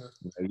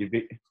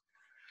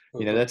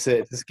 It's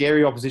a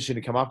scary opposition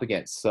to come up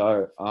against.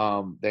 So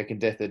they're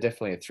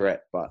definitely a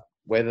threat, but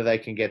whether they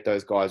can get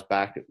those guys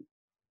back,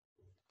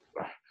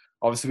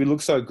 obviously we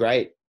looked so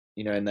great,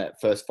 in that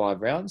first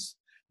 5 rounds.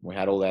 We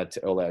had all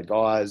our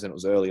guys, and it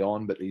was early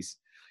on, but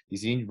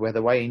where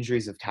the way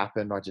injuries have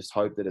happened, I just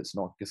hope that it's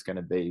not just going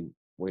to be,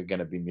 we're going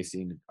to be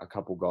missing a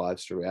couple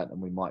guys throughout,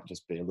 and we might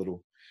just be a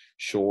little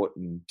short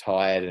and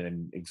tired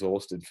and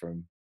exhausted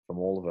from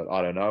all of it.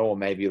 I don't know, or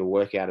maybe it'll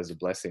work out as a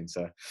blessing.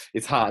 So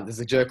it's hard. There's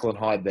a Jekyll and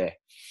Hyde there,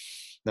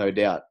 no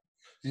doubt.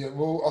 Yeah,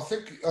 well, I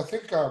think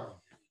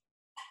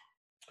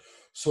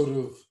sort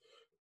of,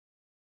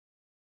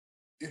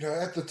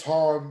 at the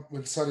time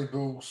when Sonny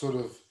Bill sort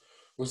of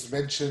was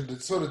mentioned,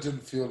 it sort of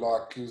didn't feel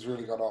like he was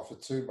really going to offer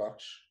too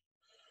much.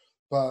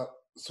 But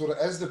sort of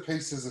as the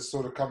pieces are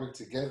sort of coming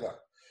together,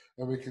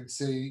 and we can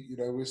see,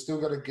 we've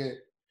still got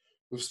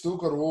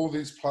all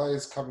these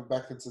players coming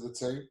back into the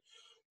team.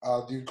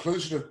 The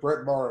inclusion of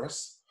Brett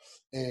Morris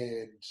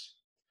and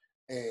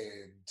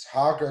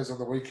Hargraves on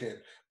the weekend,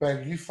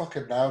 bang, you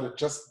fucking nailed it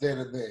just then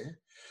and there.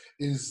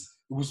 It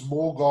was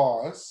more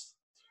guys.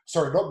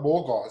 Sorry, not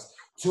more guys.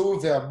 2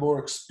 of our more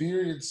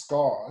experienced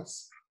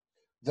guys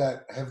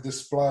that have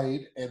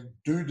displayed and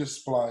do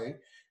display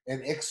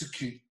and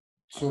execute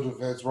sort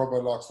of, as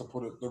Robbo likes to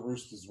put it, the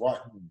Roosters' way.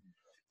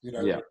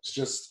 Yeah. It's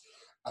just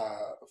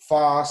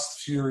fast,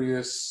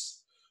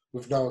 furious,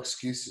 with no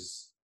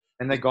excuses.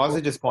 And the guys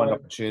are just find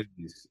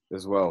opportunities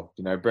as well.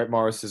 Brett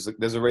Morris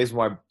there's a reason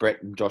why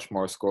Brett and Josh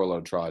Morris score a lot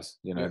of tries.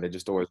 They're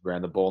just always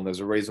around the ball. And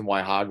there's a reason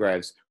why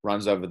Hargraves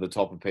runs over the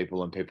top of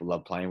people and people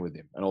love playing with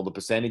him, and all the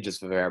percentages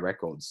for our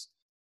records.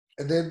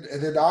 And then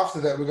after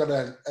that, we're going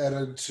to add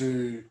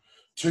into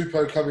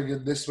Tupou coming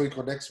in this week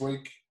or next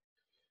week.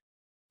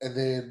 And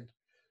then,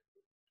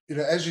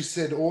 as you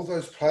said, all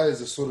those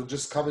players are sort of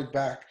just coming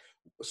back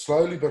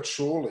slowly but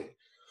surely.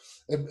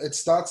 And it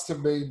starts to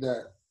mean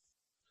that.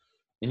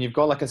 And you've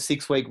got like a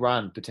 6-week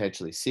run,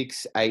 potentially.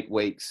 6-8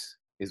 weeks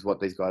is what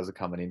these guys are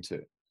coming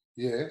into.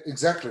 Yeah,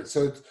 exactly.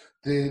 So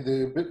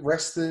they're a bit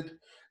rested.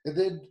 And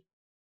then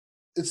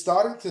it's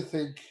starting to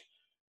think,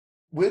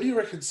 where do you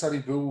reckon Sonny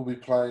Bill will be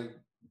playing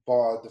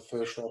by the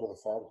first round of the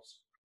finals?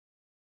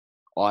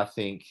 I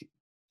think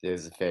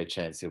there's a fair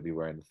chance he'll be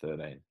wearing the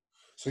 13.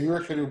 So you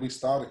reckon he'll be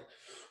starting?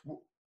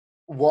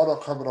 Why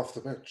not coming off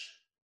the bench?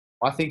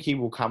 I think he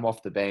will come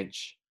off the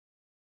bench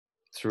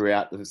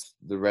throughout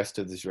the rest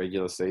of this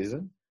regular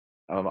season.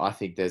 I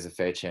think there's a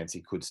fair chance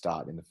he could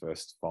start in the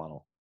first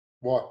final.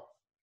 Why?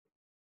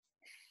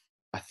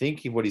 I think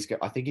he's going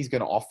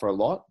to offer a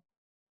lot.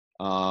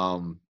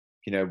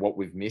 What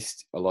we've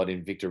missed a lot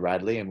in Victor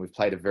Radley, and we've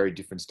played a very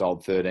different style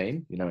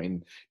 13.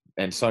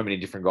 And so many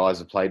different guys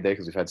have played there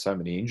because we've had so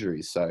many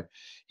injuries. So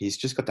he's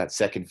just got that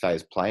second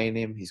phase play in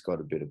him. He's got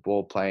a bit of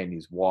ball playing.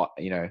 This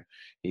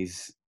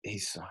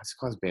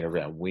guy's been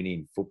around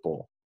winning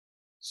football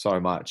so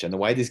much. And the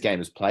way this game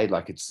is played,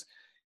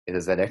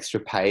 there's that extra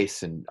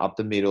pace and up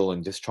the middle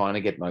and just trying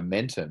to get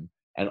momentum.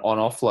 And on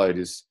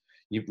offload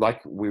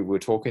like we were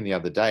talking the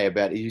other day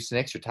about, it's an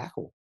extra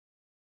tackle.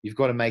 You've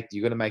got to make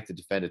the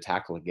defender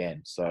tackle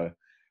again. So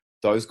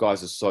those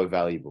guys are so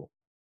valuable.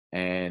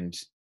 And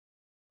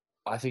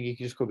I think he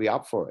just could be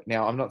up for it.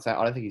 Now, I don't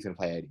think he's going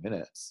to play 80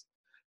 minutes,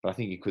 but I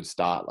think he could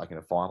start like in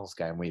a finals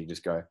game where you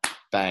just go,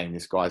 bang,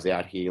 this guy's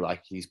out here.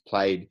 Like, he's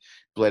played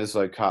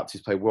Bledisloe Cups,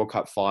 he's played World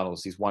Cup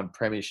finals, he's won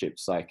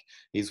premierships,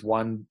 he's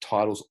won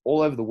titles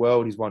all over the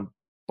world, he's won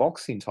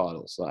boxing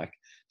titles.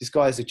 This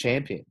guy is a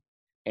champion.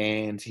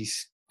 And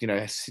he's,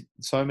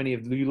 so many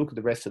of you look at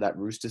the rest of that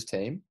Roosters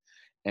team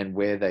and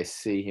where they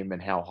see him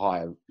and how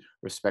high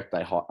respect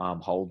they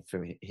hold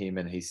for him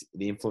and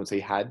the influence he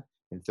had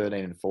in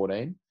 13 and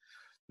 14.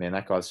 Man,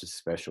 that guy's just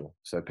special.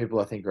 So people,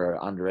 I think, are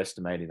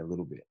underestimating a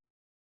little bit.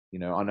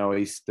 I know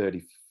he's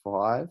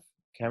 35.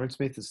 Cameron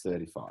Smith is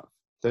 35,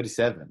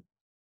 37.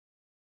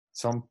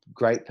 Some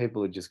great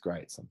people are just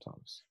great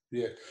sometimes.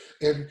 Yeah.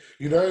 And,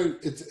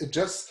 it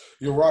just,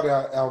 you're right,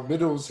 our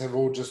middles have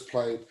all just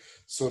played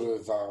sort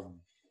of,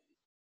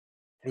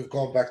 we've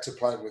gone back to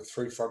playing with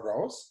 3 front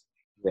rows.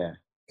 Yeah.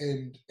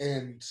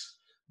 And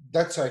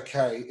that's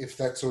okay if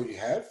that's all you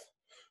have.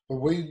 But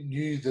we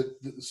knew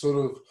that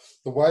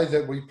the way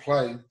that we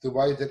played, the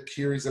way that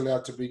Keary's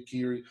allowed to be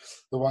Keary,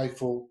 the way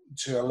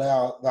to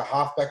allow the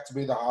halfback to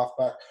be the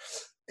halfback,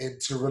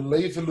 and to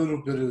relieve a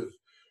little bit of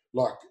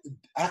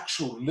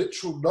actual,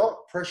 literal,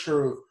 not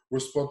pressure of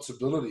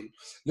responsibility,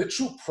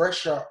 literal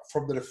pressure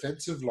from the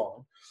defensive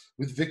line,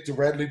 with Victor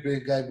Radley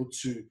being able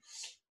to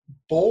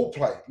ball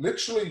play,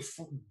 literally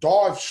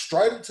dive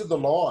straight into the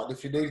line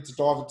if you needed to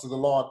dive into the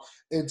line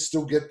and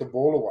still get the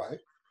ball away.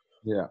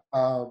 Yeah.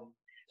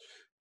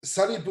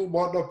 Sonny Bill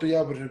might not be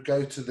able to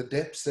go to the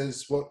depths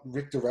as what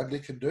Victor Radley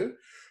can do,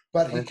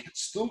 but he can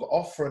still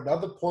offer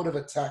another point of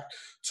attack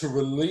to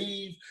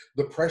relieve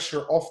the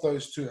pressure off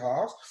those two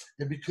halves.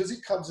 And because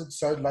he comes in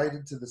so late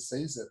into the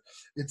season,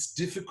 it's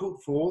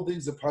difficult for all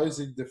these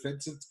opposing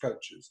defensive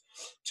coaches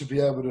to be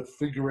able to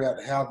figure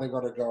out how they're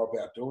going to go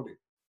about doing it.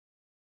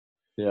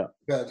 Yeah.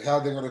 About how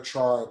they're going to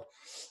try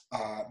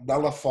and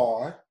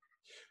nullify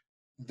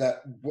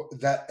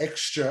that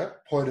extra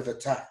point of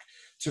attack,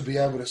 to be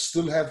able to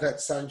still have that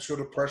same sort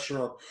of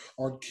pressure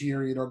on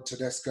Keary and on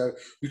Tedesco.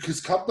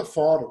 Because come the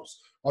finals,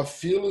 I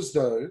feel as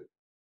though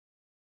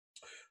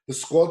the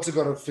squads are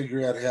going to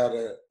figure out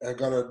are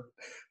going to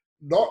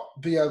not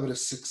be able to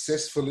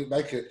successfully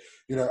make it,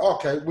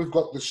 okay, we've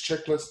got this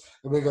checklist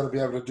and we're going to be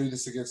able to do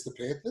this against the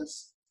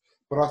Panthers.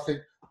 But I think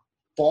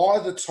by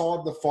the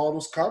time the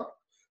finals come,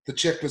 the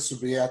checklist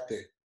will be out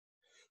there.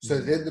 So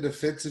then the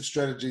defensive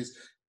strategies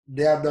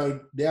now know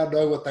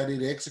what they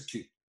need to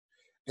execute.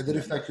 And then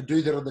if they could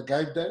do that on the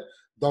game day,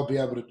 they'll be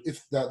able to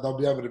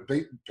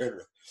beat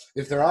Penrith.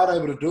 If they aren't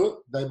able to do it,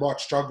 they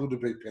might struggle to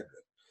beat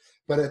Penrith.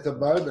 But at the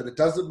moment, it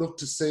doesn't look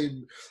to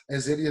seem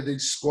as any of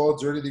these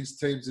squads or any of these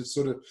teams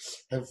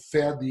have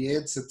found the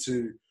answer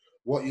to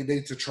what you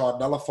need to try and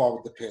nullify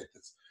with the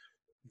Panthers.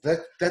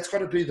 That's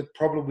going to be the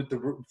problem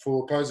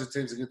for opposing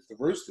teams against the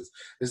Roosters,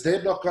 is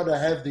they're not going to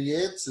have the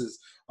answers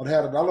on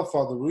how to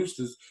nullify the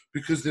Roosters,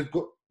 because they've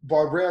got,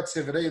 by round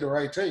 17 or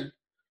 18,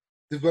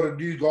 they've got a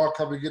new guy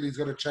coming in. He's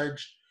going to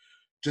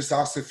just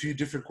ask a few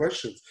different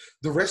questions.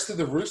 The rest of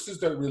the Roosters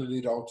don't really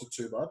need to alter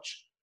too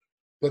much.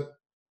 But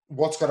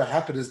what's going to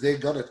happen is they're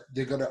going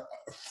to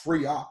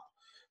free up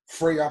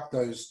free up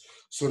those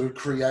sort of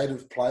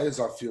creative players,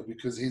 I feel,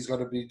 because he's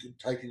going to be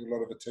taking a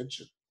lot of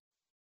attention.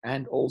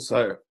 And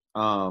also,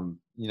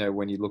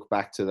 when you look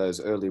back to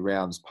those early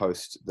rounds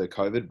post the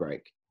COVID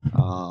break,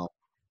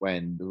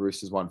 when the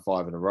Roosters won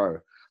 5 in a row,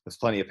 there's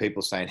plenty of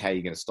people saying, how are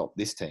you going to stop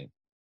this team?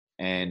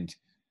 And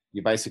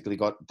you basically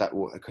got that,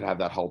 could have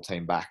that whole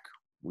team back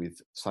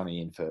with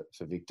Sonny in for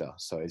Victor.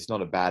 So it's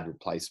not a bad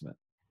replacement.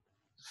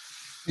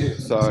 Yeah.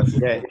 So,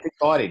 yeah, it's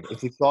exciting.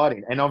 It's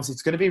exciting. And obviously,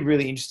 it's going to be a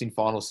really interesting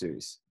final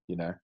series, It's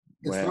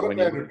not a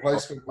bad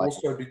replacement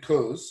also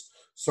because,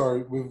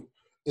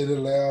 it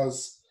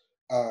allows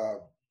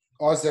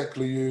Isaac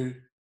Liu,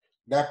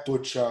 Nat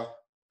Butcher,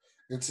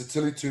 and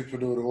Sitili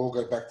Tupouniua to all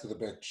go back to the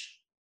bench.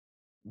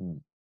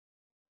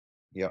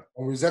 Yeah.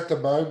 Whereas at the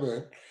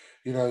moment,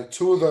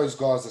 2 of those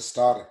guys are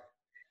starting.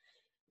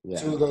 Yeah.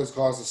 2 of those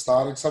guys are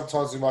starting.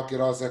 Sometimes you might get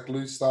Isaac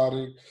Liu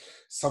starting.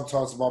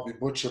 Sometimes it might be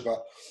Butcher.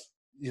 But,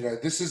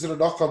 this isn't a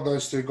knock on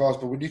those 2 guys.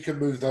 But when you can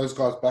move those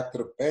guys back to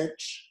the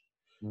bench,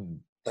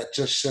 that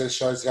just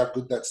shows how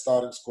good that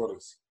starting squad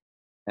is.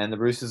 And the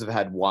Roosters have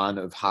had one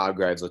of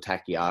Hargraves or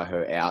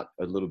Takiaho out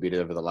a little bit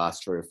over the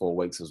last 3 or 4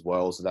 weeks as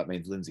well. So that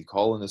means Lindsay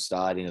Collin is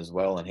starting as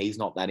well. And he's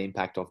not that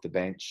impact off the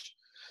bench.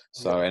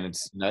 So, and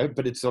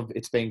but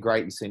it's been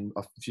great. You've seen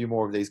a few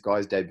more of these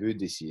guys debuted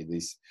this year.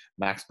 These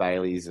Max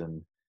Baileys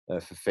and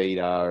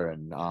Fafita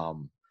and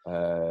young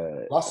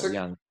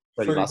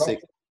Freddie Lussick.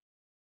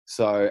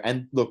 So,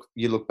 and look,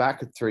 you look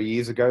back at 3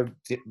 years ago,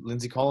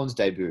 Lindsay Collins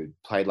debuted,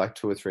 played like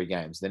 2 or 3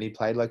 games. Then he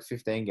played like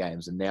 15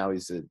 games, and now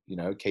he's a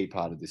key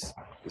part of this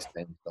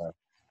team. So,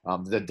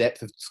 the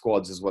depth of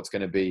squads is what's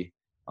going to be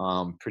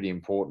pretty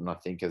important, I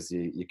think, as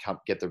you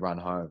get the run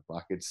home.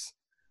 Like it's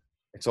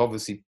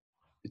obviously.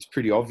 It's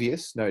pretty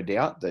obvious, no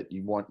doubt, that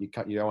you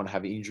don't want to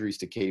have injuries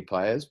to key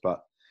players,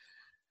 but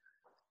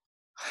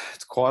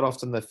it's quite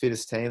often the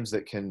fittest teams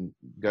that can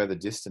go the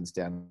distance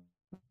down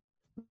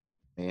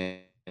the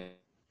end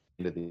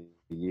of the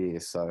year.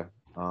 So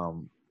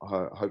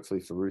hopefully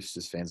for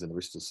Roosters fans and the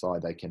Roosters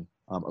side, they can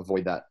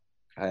avoid that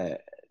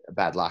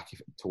bad luck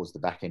towards the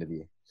back end of the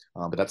year.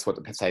 But that's what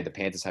the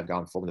Panthers have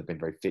going for them. They've been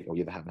very fit all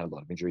year. They haven't had a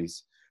lot of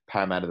injuries.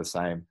 Parramatta the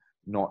same,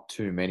 not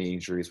too many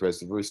injuries, whereas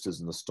the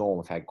Roosters and the Storm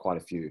have had quite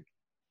a few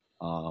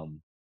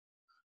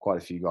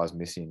guys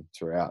missing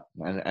throughout,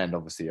 and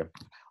obviously a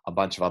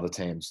bunch of other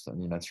teams,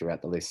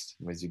 throughout the list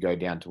as you go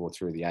down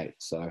through the 8.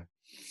 So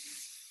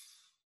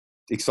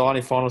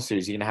exciting final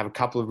series. You're going to have a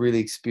couple of really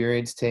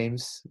experienced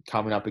teams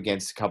coming up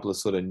against a couple of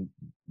sort of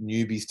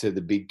newbies to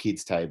the big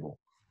kids table.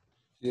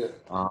 Yeah.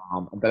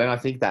 But then I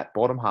think that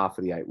bottom half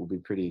of the 8 will be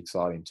pretty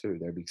exciting too.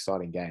 There'll be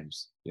exciting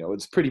games.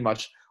 It's pretty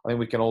much, I think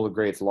we can all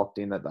agree it's locked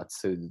in that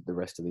that's who the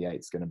rest of the 8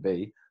 is going to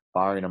be,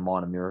 barring a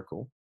minor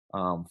miracle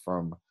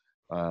from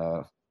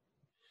I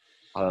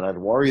don't know,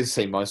 the Warriors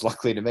seem most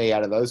likely to me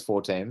out of those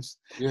 4 teams.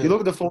 Yeah. If you look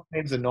at the 4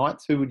 teams of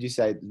ninth, who would you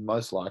say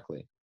most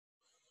likely?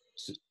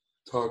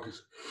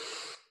 Tigers.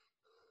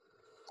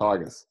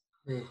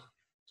 Yeah.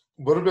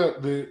 What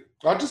about I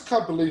just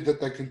can't believe that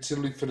they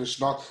continually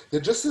finish ninth.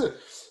 They're just I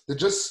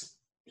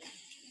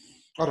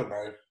don't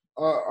know.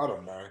 I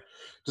don't know.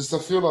 I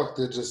feel like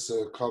they're just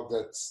a club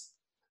that's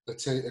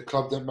a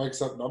club that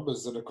makes up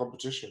numbers in a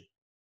competition.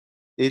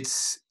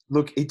 He's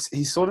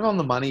sort of on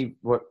the money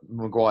what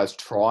Maguire's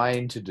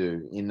trying to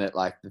do, in that,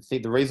 like,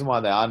 the reason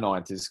why they are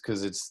ninth is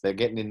because they're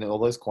getting in all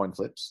those coin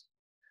flips,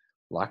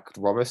 like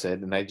Robbo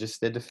said, and their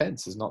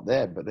defense is not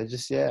there. But they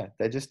just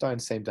don't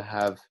seem to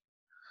have.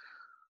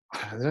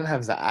 They don't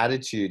have the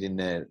attitude in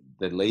the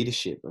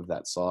leadership of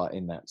that side,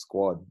 in that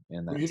squad.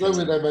 And that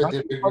when they made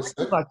their big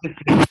mistake? Like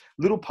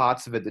little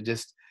parts of it that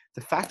just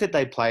the fact that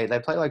they play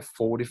like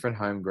 4 different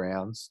home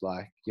grounds.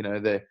 Like,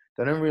 they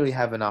don't really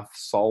have enough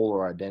soul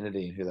or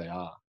identity in who they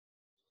are.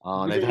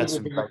 They've had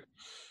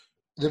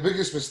the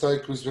biggest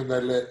mistake was when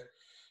they let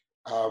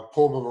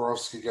Paul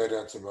Momirovski go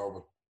down to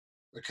Melbourne.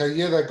 Okay,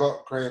 yeah, they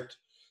got Grant.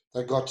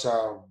 They got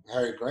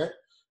Harry Grant.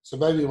 So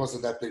maybe it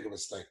wasn't that big a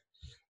mistake.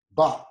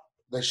 But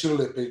they should have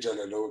let BJ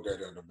Leilua go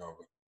down to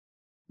Melbourne.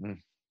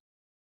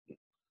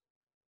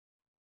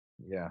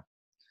 Yeah.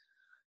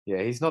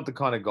 Yeah, he's not the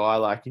kind of guy,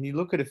 like, and you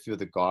look at a few of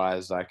the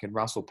guys, like, and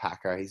Russell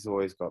Packer, he's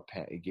always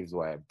he gives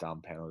away a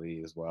dumb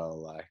penalty as well.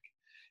 Like,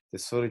 they're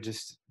sort of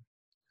just,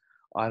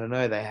 I don't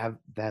know,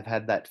 they've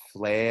had that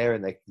flair,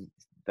 and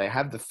they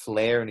have the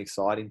flair and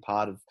exciting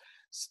part of,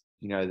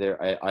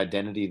 their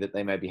identity that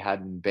they maybe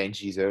had in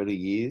Benji's early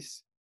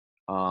years.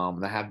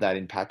 They have that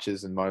in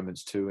patches and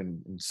moments too,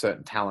 and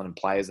certain talent and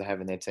players they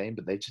have in their team,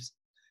 but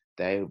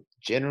they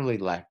generally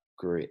lack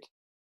grit.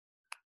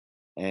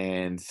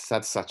 And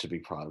that's such a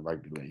big part of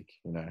rugby league,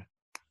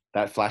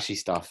 that flashy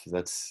stuff.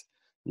 That's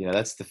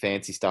the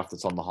fancy stuff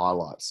that's on the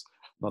highlights,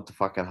 not the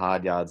fucking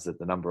hard yards that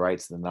the number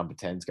 8s and the number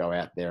 10s go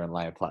out there and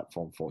lay a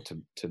platform for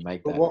to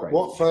make that. But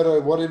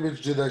what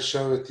image do they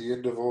show at the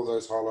end of all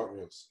those highlight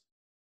reels?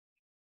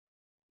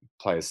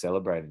 Players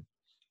celebrating.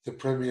 The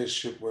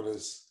premiership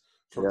winners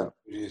from the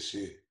previous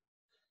year.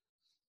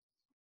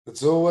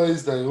 They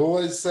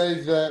always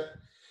save that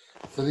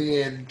for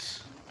the end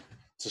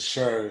to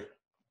show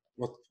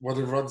what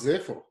everyone's there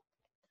for.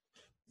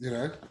 you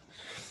know.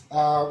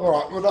 All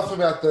right, well, enough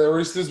about the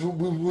Roosters.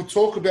 We'll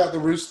talk about the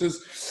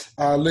Roosters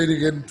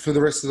leading in for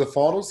the rest of the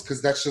finals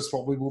because that's just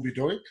what we will be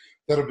doing.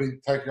 That'll be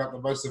taking up the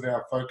most of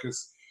our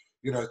focus,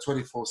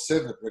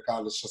 24/7,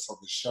 regardless, just on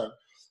this show.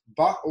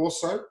 But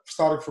also,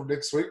 starting from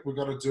next week, we're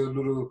going to do a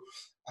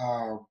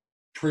little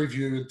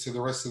preview into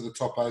the rest of the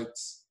top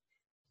eights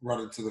run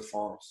into the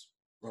finals.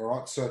 All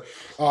right, so,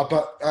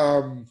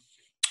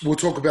 we'll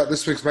talk about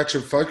this week's match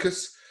in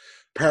focus.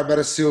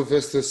 Parramatta Seal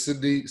versus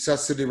South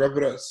Sydney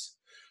Rabbitohs.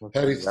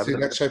 How do you see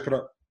that shaping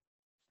up?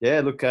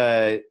 Yeah, look,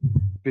 a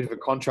bit of a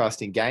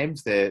contrast in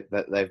games there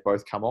that they've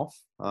both come off.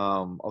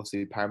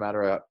 Obviously, Parramatta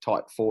are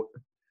tight fought,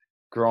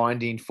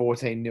 grinding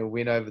 14-0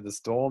 win over the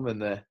Storm,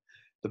 and the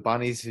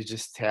Bunnies who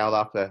just towed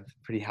up a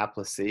pretty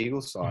hapless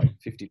Eagles side,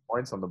 50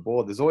 points on the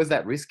board. There's always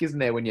that risk, isn't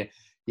there, when you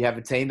have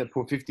a team that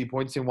put 50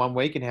 points in 1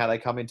 week and how they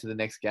come into the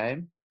next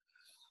game.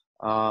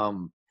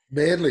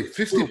 Manly,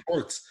 50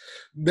 points.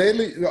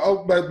 Manly,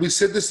 mate, we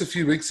said this a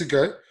few weeks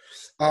ago.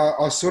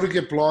 I sort of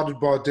get blinded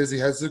by Desi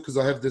Hasler because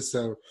I have this,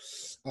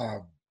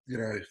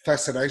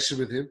 fascination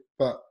with him.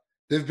 But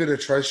they've been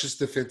atrocious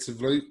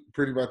defensively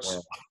pretty much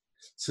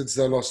since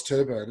they lost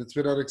Turbo, and it's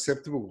been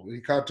unacceptable.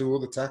 He can't do all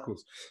the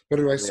tackles. But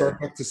anyway, sorry,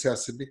 back to South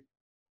Sydney.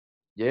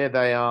 Yeah,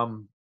 they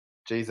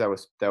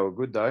they were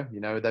good though.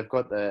 They've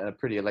got a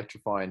pretty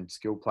electrifying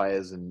skill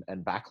players and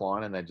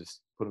backline, and they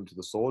just put them to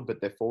the sword. But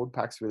their forward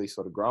pack's really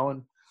sort of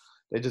growing.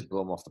 They just blew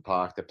them off the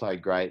park. They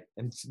played great,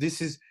 and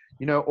this is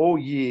all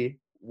year.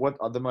 What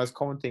the most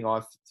common thing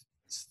I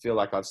feel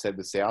like I've said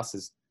with South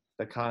is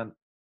they can't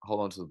hold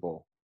on to the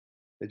ball.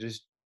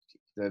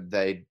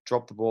 They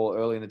drop the ball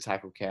early in the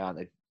tackle count.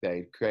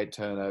 They create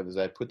turnovers.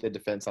 They put their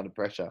defense under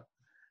pressure,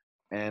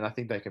 and I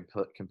think they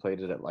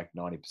completed at like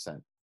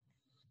 90%.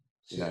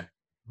 They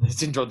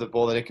didn't drop the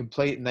ball. They're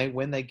complete, and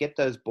when they get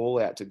those ball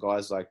out to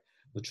guys like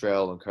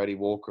Latrell and Cody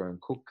Walker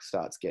and Cook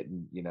starts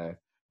getting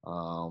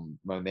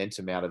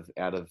momentum out of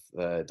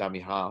the dummy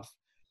half,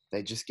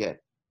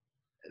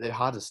 they're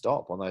hard to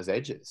stop on those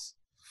edges.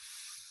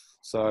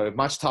 So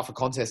much tougher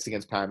contest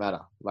against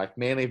Parramatta. Like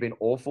Manly have been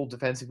awful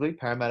defensively.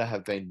 Parramatta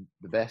have been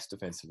the best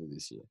defensively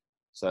this year.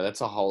 So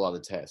that's a whole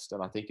other test.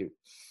 And I think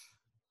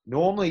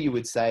normally you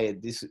would say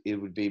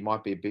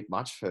might be a bit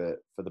much for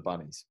the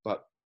Bunnies,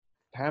 but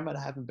Parramatta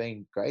haven't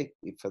been great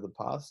for the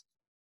past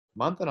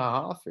month and a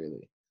half,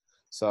 really.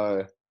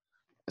 So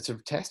it's a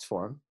test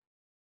for them.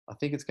 I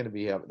think it's going to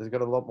be. They've got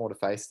a lot more to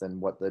face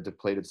than what the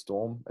depleted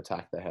Storm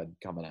attack they had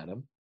coming at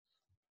them.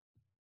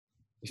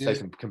 If they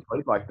can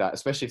complete like that,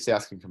 especially if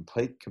South can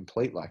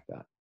complete like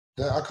that.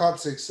 I can't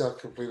see South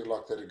completed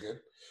like that again.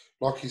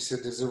 Like you said,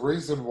 there's a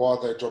reason why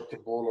they dropped the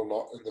ball a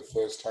lot in the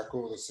first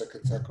tackle or the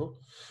second tackle,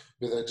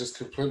 where they just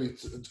continually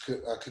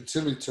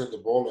turn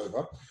the ball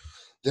over.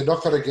 They're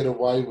not going to get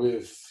away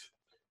with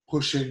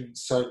pushing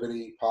so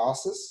many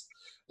passes.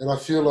 And I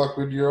feel like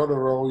when you're on a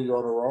roll, you're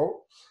on a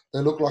roll.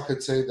 They look like a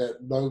team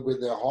that know when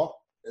they're hot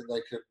and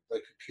they can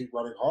keep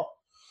running hot.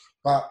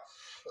 But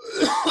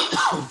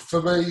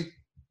for me,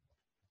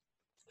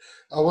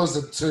 I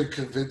wasn't too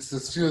convinced.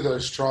 There's a few of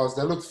those tries.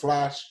 They looked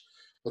flash,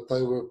 but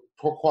they were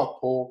quite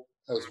poor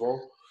as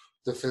well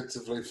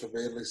defensively for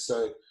Manly.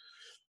 So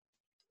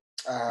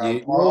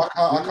I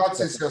can't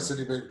see South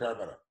Sydney being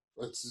Parramatta.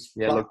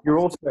 Look,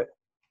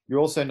 you're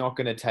also not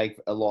going to take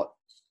a lot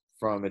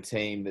from a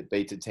team that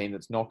beats a team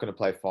that's not going to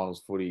play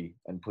finals footy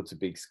and puts a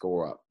big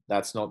score up.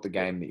 That's not the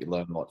game that you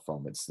learn a lot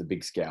from. It's the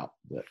big scout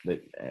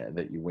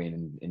that you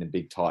win in a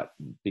big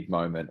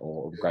moment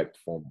or great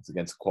performance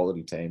against a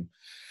quality team.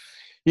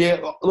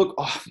 Yeah, look,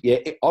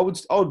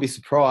 I would be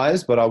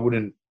surprised, but I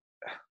wouldn't.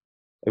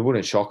 It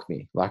wouldn't shock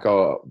me. Like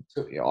I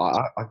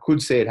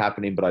could see it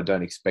happening, but I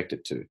don't expect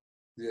it to.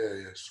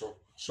 Yeah, sure.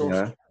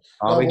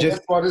 I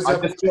just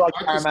feel like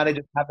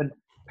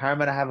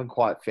Parramatta haven't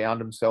quite found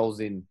themselves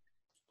in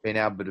being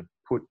able to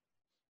put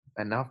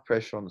enough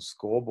pressure on the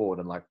scoreboard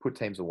and like put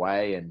teams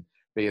away and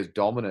be as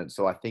dominant.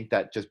 So I think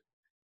that just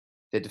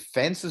their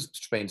defense has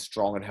been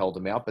strong and held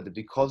them out, but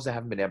because they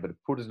haven't been able to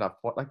put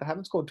enough points, like they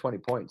haven't scored 20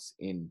 points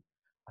in,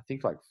 I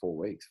think, like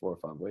 4 or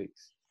 5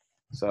 weeks.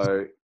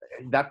 So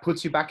that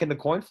puts you back in the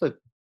coin flip,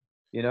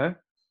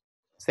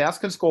 South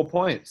can score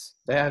points.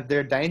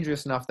 They're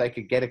dangerous enough they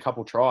could get a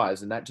couple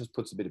tries, and that just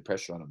puts a bit of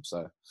pressure on them.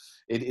 So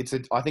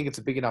I think it's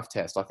a big enough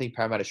test. I think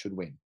Parramatta should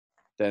win.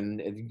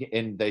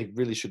 And they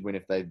really should win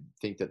if they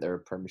think that they're a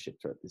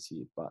premiership threat this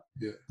year. But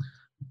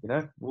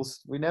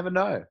we never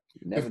know.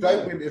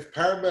 If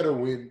Parramatta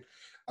win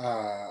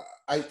 8-4,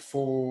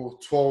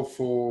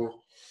 12-4,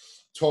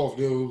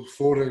 12-0,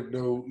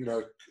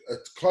 14-0, a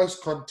close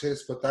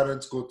contest, but they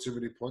don't score too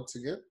many points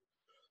again.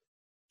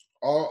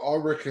 I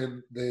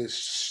reckon they're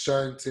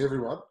showing to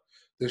everyone,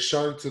 they're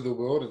showing to the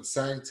world and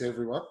saying to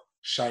everyone,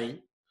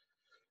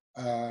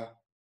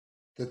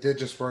 that they're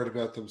just worried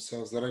about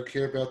themselves. They don't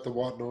care about the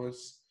white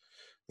noise.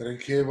 They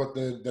don't care what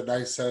the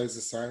naysayers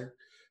are saying.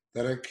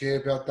 They don't care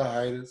about the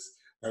haters.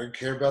 They don't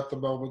care about the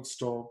Melbourne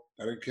Storm.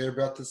 They don't care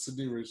about the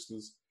Sydney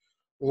Roosters.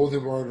 All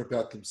they're worried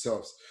about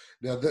themselves.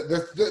 Now,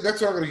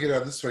 that's what I'm going to get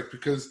out of this week,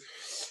 because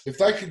if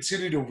they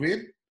continue to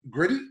win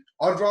gritty.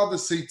 I'd rather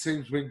see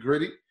teams win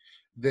gritty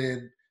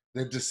than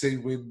to see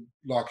win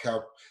like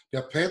how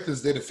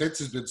Panthers. Their defense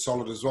has been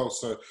solid as well.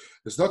 So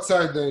it's not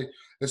saying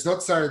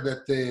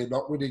that they're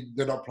not winning.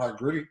 They're not playing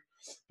gritty,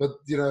 but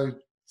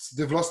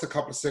they've lost a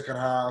couple of second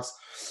halves.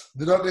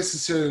 They're not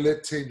necessarily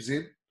let teams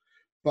in,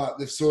 but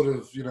they've sort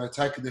of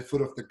taken their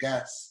foot off the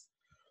gas,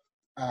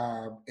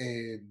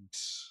 and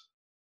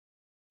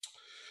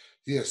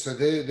yeah, so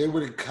they're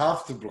winning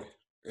comfortably.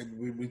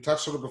 And we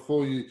touched on it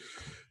before. You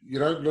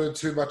don't learn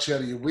too much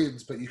out of your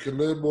wins, but you can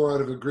learn more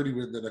out of a gritty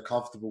win than a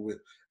comfortable win,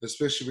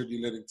 especially when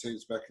you're letting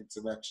teams back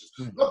into matches.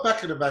 Not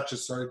back into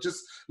matches, sorry,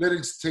 just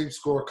letting teams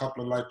score a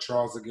couple of late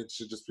tries against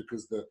you just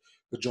because the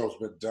job's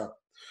been done.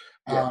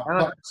 Yeah,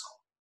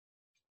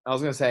 I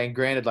was going to say, and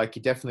granted, like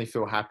you definitely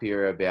feel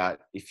happier about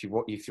if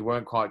you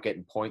weren't quite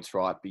getting points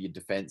right, but your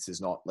defense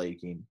is not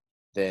leaking,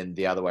 than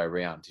the other way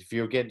around. If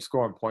you're getting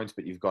scoring points,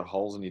 but you've got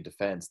holes in your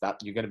defense, that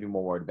you're going to be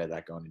more worried about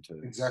that going into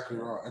it. Exactly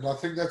right. And I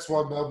think that's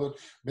why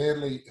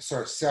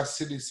South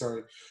Sydney,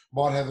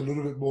 might have a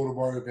little bit more to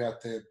worry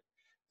about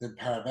than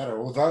Parramatta.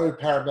 Although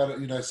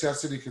Parramatta, South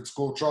Sydney can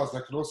score tries,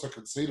 they can also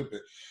concede a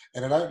bit.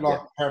 And it ain't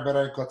like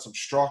Parramatta ain't got some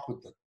strike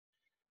with them.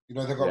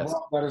 They've got Ryan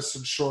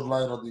Madison, Sean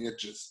Lane on the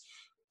edges.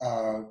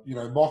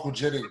 Michael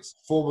Jennings,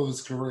 form of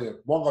his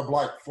career. Wonga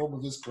Blake, form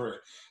of his career.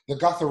 The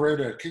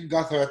Gutho King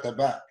Gutho at the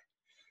back.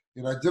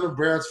 Dylan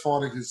Brown's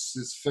finding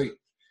his feet,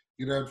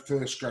 in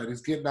first grade.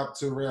 He's getting up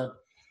to around,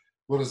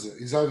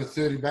 he's over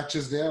 30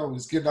 matches now.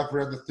 He's getting up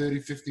around the 30,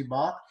 50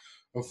 mark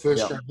of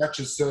first grade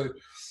matches. So,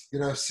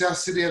 South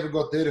City haven't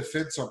got their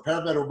defence on.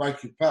 Parramatta will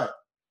make you pay.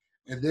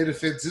 And their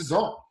defence is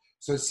on.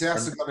 So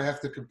South are going to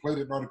have to complete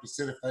it 90%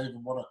 if they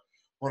even want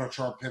to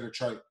try and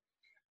penetrate.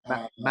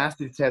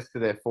 Massive test for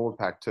their forward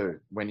pack too.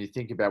 When you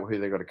think about who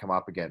they've got to come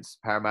up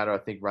against. Parramatta, I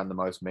think, run the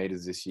most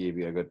metres this year.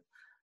 They've got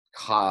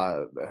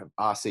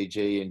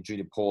RCG and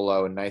Junior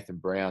Paulo and Nathan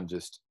Brown,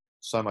 just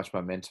so much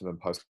momentum and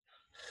post.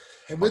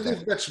 And when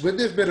they've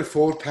met a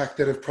forward pack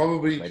that have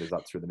probably meters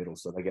up through the middle,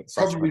 so they get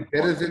probably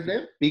better than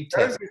them. Big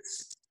test.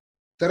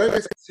 They don't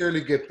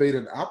necessarily get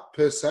beaten up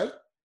per se,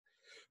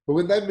 but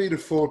when they meet a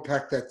forward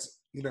pack that's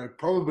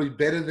probably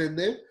better than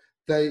them,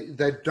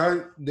 they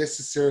don't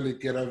necessarily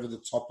get over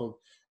the top of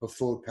a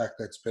forward pack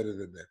that's better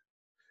than them.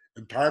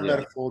 And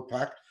Parramatta forward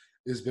pack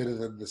is better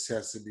than the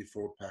South Sydney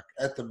forward pack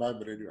at the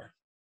moment, anyway.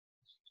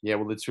 Yeah,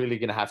 well, it's really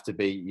going to have to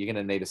be. You're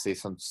going to need to see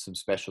some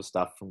special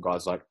stuff from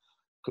guys like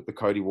the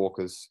Cody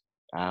Walkers,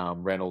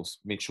 Reynolds,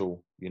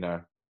 Mitchell.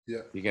 You're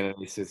going to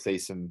need to see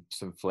some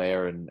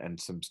flair and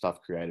some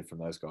stuff created from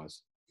those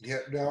guys. Yeah.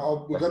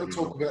 Now we're going to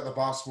talk about the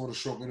basketball in a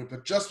short minute,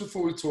 but just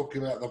before we talk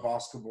about the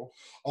basketball,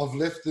 I've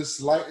left this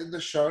late in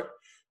the show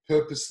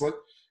purposely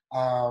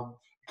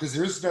because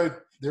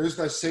there is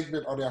no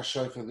segment on our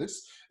show for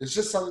this. It's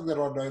just something that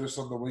I noticed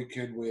on the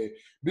weekend where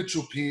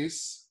Mitchell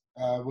Pearce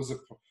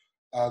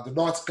the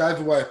Knights gave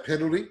away a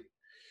penalty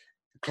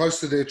close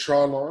to their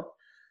try line,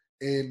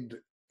 and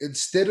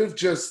instead of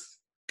just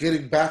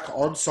getting back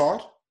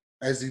onside,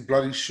 as he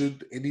bloody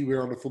should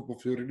anywhere on the football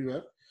field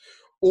anyway,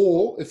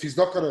 or if he's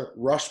not going to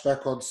rush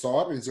back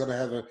onside, he's going to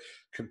have a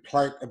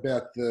complaint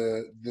about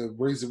the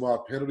reason why a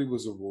penalty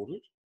was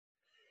awarded,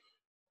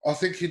 I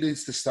think he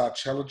needs to start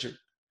challenging.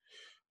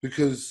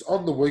 Because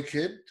on the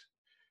weekend,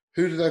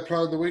 who did they play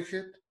on the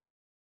weekend?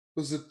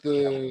 Was it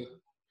the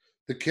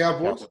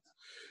Cowboys?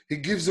 He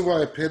gives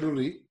away a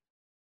penalty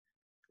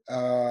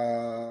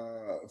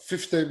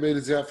 15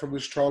 metres out from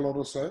his try line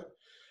or so.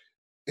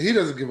 He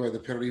doesn't give away the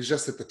penalty. He's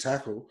just at the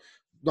tackle.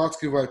 Knights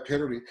give away a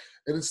penalty.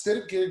 And instead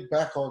of getting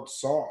back on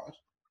side,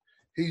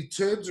 he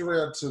turns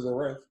around to the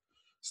ref,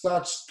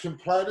 starts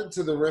complaining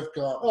to the ref,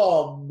 going,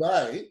 "Oh,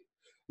 mate,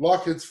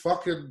 like it's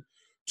fucking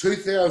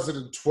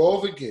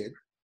 2012 again."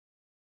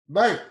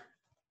 Mate,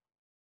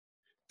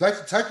 they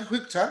can take a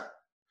quick tap,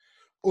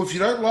 or if you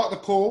don't like the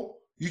call,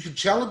 you can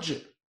challenge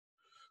it.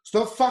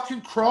 Stop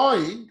fucking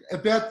crying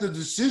about the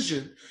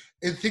decision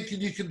and thinking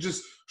you can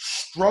just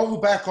stroll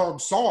back on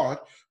side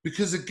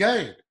because,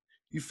 again,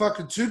 you're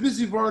fucking too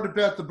busy worried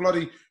about the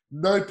bloody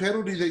no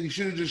penalty that you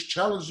should have just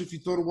challenged if you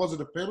thought it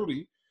wasn't a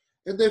penalty.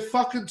 And they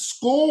fucking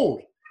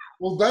scored.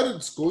 Well, they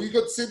didn't score. You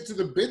got sent to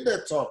the bin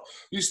that time.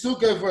 You still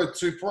gave away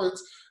 2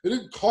 points. It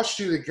didn't cost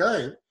you the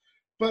game.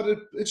 But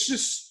it's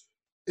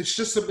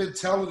just a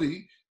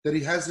mentality that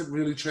he hasn't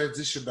really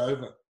transitioned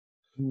over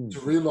to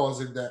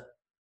realising that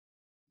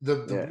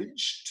the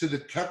reach to the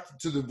captain,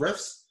 to the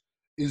refs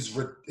is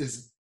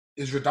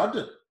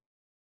redundant.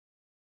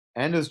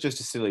 And it was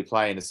just a silly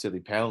play and a silly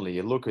penalty.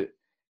 You look at,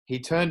 he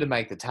turned to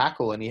make the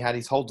tackle and he had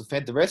his whole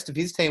defense. The rest of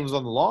his team was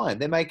on the line.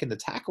 They're making the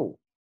tackle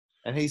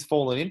and he's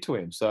fallen into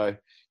him. So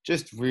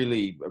just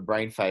really a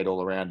brain fade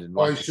all around. And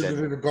he shouldn't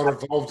have even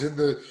got involved in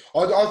the...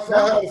 I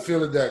had a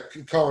feeling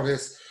that Colin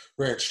Hess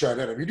ran straight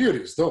at him. He knew what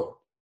he was doing.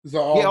 He was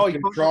like,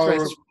 it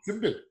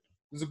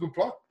was a good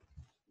play.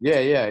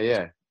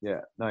 Yeah.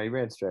 No, he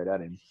ran straight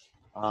at him.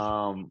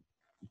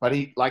 But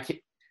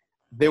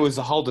there was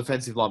a whole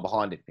defensive line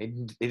behind him. He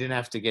didn't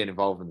have to get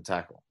involved in the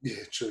tackle. Yeah,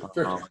 true.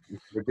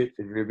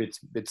 You're a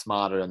bit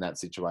smarter in that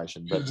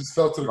situation. But he just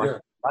fell to the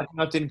ground. I think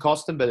that didn't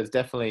cost them, but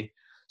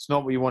it's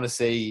not what you want to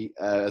see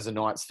as a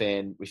Knights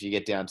fan if you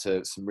get down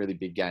to some really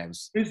big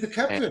games. He's the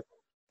captain. And,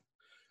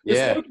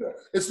 yeah.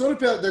 It's not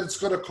about that it's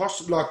going to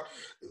cost. Like,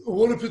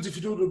 what happens if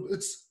you do it?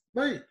 It's,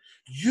 mate,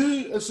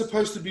 you are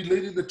supposed to be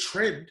leading the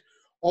trend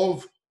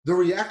of the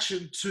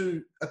reaction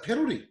to a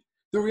penalty.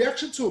 The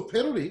reaction to a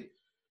penalty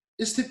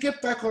is to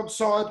get back on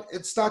side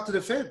and start to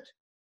defend.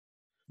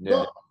 Yeah.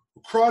 Not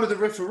cry to the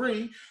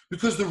referee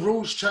because the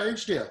rules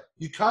changed now.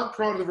 You can't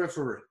cry to the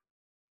referee.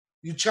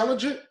 You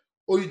challenge it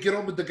or you get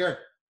on with the game.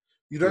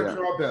 You don't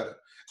cry about it.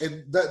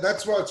 And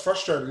that's why it's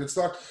frustrating. It's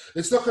not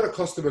going to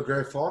cost him a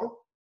grand final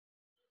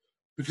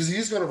because he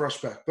is going to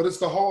rush back. But it's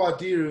the whole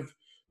idea of,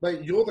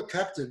 mate, you're the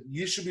captain.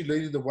 You should be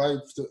leading the way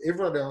to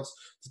everyone else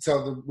to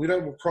tell them we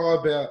don't cry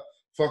about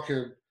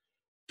fucking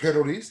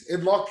penalties.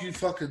 And like you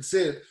fucking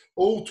said,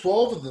 all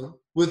 12 of them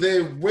were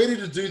there ready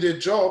to do their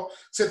job,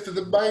 except for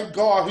the main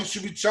guy who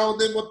should be telling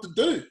them what to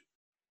do.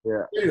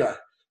 Yeah. Anyway,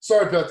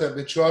 sorry about that,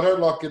 Mitchell. I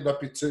don't like getting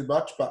up here too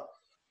much, but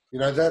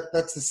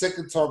that's the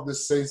second time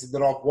this season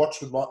that I've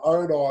watched with my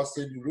own eyes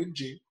seeing you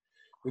whinging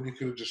when you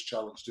could have just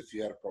challenged if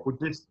you had a problem.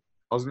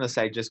 I was going to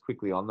say just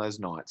quickly on those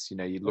nights,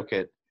 you look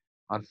at,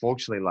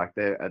 unfortunately, like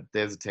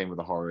there's a team with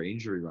a horror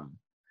injury run.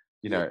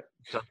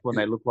 Just when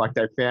they look like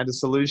they found a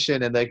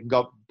solution and they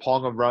got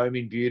Ponga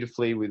roaming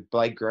beautifully with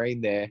Blake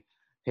Green there,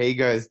 he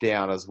goes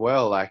down as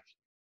well. Like,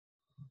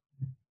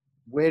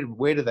 where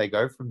do they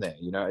go from there?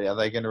 Are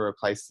they going to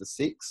replace the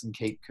 6 and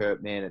keep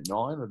Kurt Mann at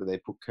 9, or do they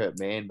put Kurt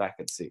Mann back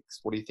at 6?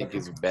 What do you think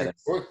is better?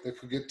 They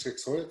could get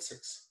Tex Hoy at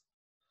 6.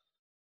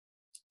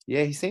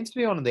 Yeah, he seems to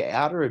be on the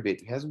outer a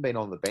bit. He hasn't been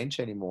on the bench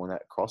anymore, and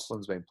that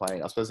Crossland's been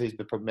playing. I suppose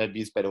maybe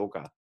he's better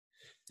hooker.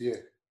 Yeah.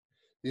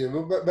 Yeah,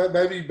 well,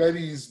 maybe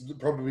he's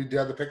probably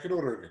down the pecking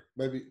order again.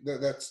 Maybe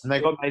that's. And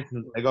they got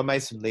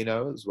Mason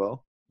Lino as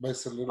well.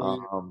 Mason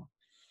Lino.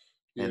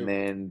 And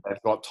then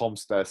they've got Tom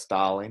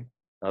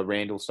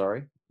Randall.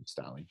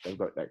 Starling. They've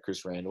got that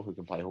Chris Randall who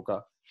can play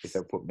hooker if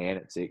they'll put Mann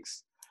at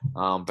 6.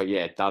 But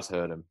yeah, it does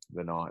hurt them,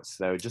 the Knights.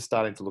 They were just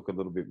starting to look a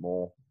little bit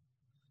more,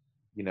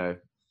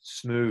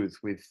 smooth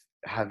with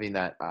having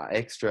that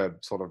extra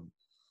sort of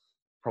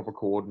proper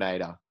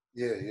coordinator.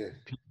 Yeah.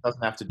 He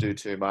doesn't have to do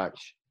too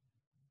much.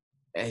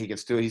 And he can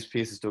still,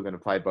 Pierce is still going to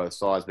play both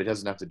sides, but he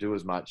doesn't have to do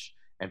as much.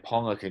 And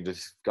Ponga can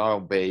just go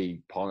and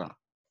be Ponga.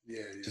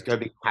 Yeah. Just go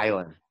be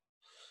Kalen.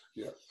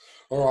 Yeah.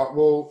 All right.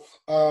 Well,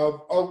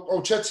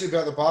 I'll chat to you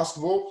about the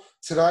basketball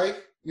today.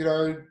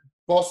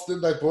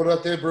 Boston, they brought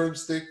out their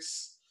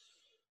broomsticks.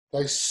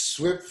 They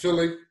swept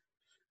Philly.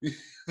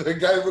 They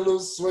gave a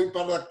little sweep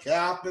under the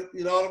carpet.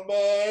 You know what I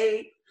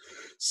mean?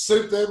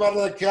 Sweep them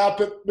under the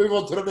carpet. Move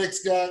on to the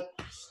next game.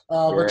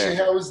 But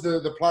how is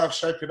the playoffs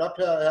shaping up?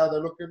 How are they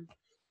looking?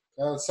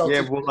 Look,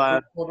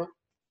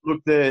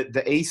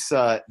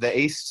 the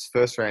East's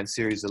first round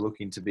series are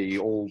looking to be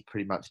all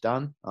pretty much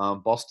done.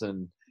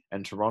 Boston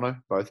and Toronto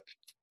both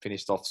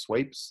finished off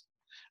sweeps.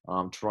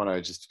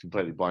 Toronto just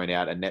completely blown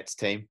out a Nets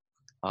team,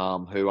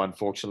 who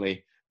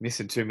unfortunately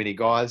missing too many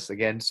guys.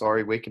 Again,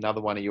 sorry, Wick,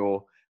 another one of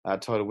your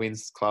Total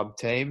Wins Club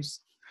teams.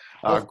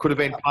 Could have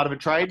been part of a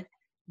trade.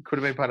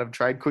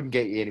 Couldn't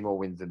get you any more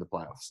wins in the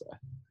playoffs.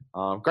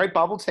 So, great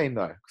bubble team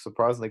though.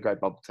 Surprisingly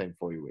great bubble team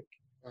for you, Wick.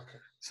 Okay.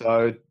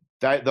 So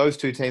those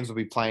two teams will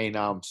be playing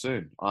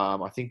soon.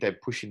 I think they're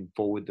pushing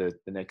forward the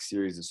next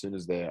series as soon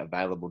as they're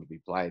available to be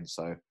played.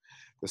 So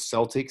the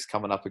Celtics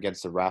coming up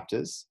against the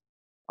Raptors.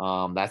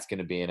 That's going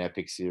to be an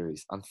epic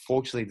series.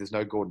 Unfortunately, there's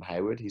no Gordon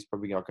Hayward. He's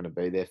probably not going to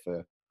be there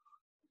for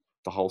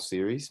the whole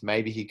series.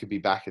 Maybe he could be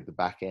back at the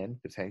back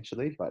end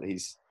potentially, but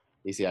he's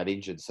out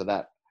injured. So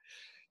that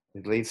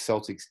it leaves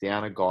Celtics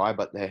down a guy,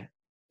 but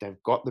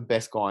they've got the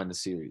best guy in the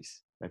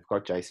series. They've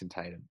got Jason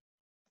Tatum.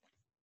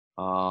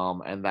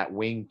 And that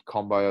wing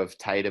combo of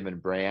Tatum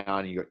and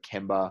Brown, you got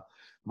Kemba,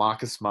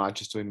 Marcus Smart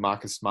just doing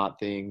Marcus Smart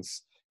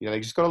things. They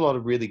just got a lot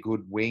of really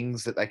good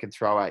wings that they can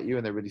throw at you,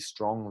 and they're really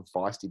strong and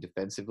feisty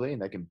defensively,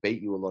 and they can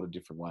beat you a lot of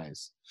different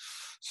ways.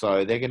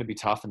 So they're going to be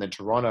tough. And then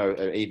Toronto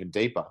are even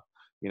deeper.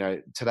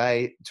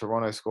 Today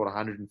Toronto scored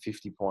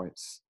 150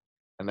 points,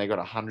 and they got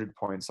 100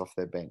 points off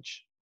their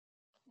bench.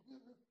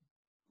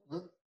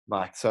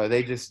 So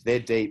they're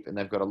deep, and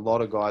they've got a lot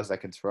of guys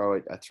that can throw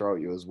at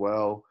you as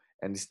well.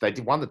 And they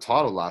won the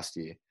title last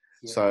year.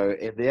 Yeah. So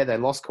they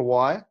lost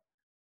Kawhi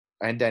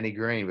and Danny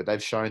Green, but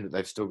they've shown that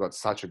they've still got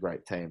such a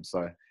great team.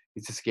 So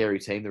it's a scary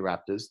team, the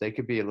Raptors. They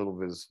could be a little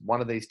bit, one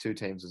of these two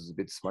teams is a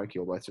bit smoky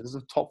all the way through. The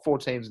top 4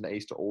 teams in the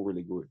East are all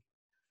really good.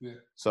 Yeah.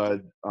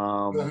 So who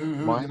are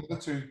the other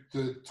two?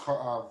 Who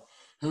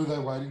are they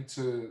waiting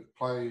to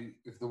play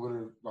if the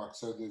winner?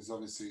 So there's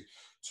obviously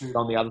 2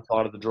 on the other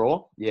side of the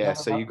draw. Yeah.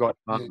 So you got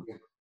but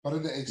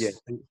in the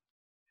East.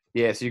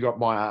 Yeah, so you got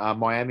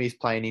Miami's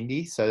playing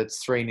Indy, so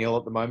it's 3-0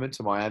 at the moment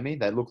to Miami.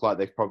 They look like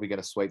they're probably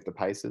going to sweep the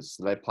Pacers.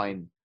 So they're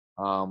playing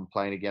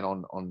again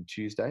on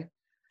Tuesday.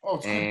 Oh,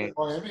 it's good.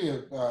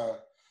 Miami are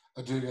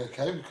doing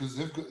okay because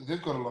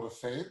they've got a lot of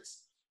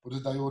fans. Or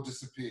did they all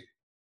disappear?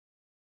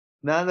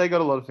 No, they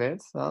got a lot of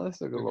fans. No, they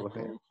still got a lot of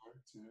fans.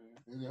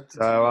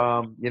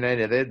 So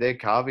they're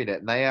carving it,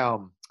 and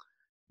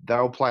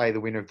they'll play the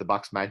winner of the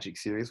Bucks Magic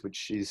series,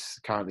 which is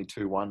currently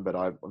 2-1, but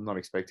I'm not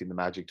expecting the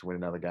Magic to win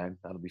another game.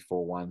 That'll be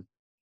 4-1.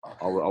 Okay.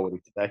 I would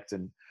expect.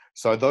 And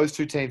so those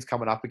two teams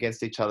coming up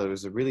against each other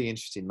is a really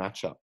interesting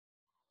matchup.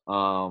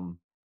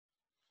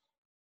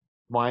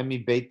 Miami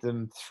beat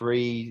them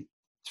 3-1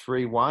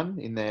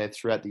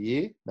 throughout the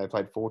year. They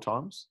played 4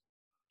 times.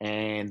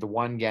 And the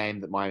one game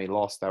that Miami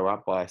lost, they were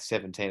up by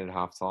 17 at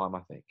half time, I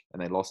think,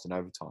 and they lost in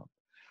overtime.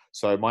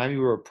 So Miami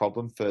were a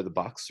problem for the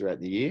Bucks throughout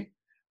the year.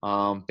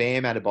 Bam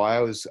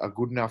Adebayo is a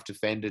good enough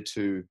defender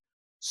to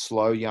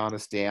slow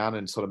Giannis down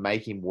and sort of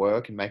make him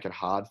work and make it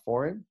hard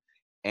for him.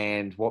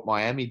 And what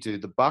Miami do,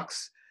 the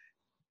Bucks,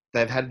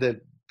 they've had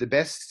the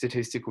best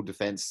statistical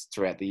defense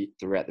throughout the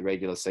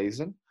regular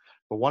season.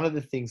 But one of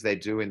the things they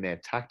do in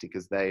their tactic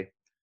is they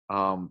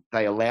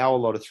allow a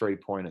lot of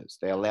 3-pointers.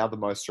 They allow the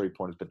most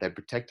 3-pointers, but they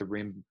protect the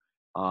rim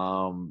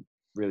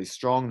really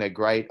strong. They're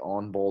great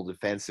on ball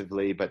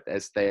defensively, but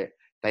as they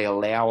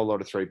allow a lot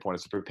of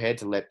 3-pointers, they're prepared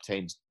to let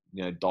teams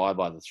die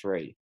by the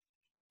 3.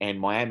 And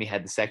Miami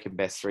had the second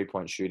best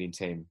 3-point shooting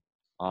team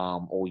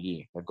all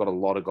year. They've got a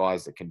lot of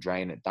guys that can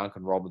drain it.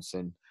 Duncan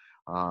Robinson,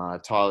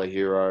 Tyler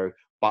Hero,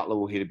 Butler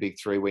will hit a big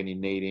 3 when you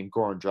need him.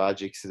 Goran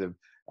Dragic is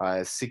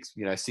a 6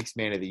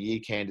 man of the year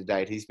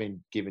candidate. He's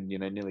been given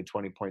nearly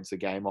 20 points a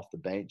game off the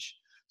bench.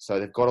 So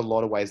they've got a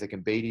lot of ways they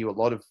can beat you. A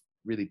lot of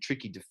really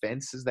tricky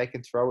defenses they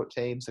can throw at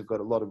teams. They've got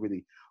a lot of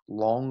really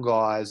long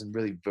guys and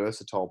really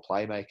versatile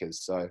playmakers.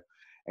 So,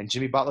 and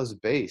Jimmy Butler's a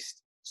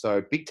beast.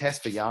 So big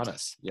test for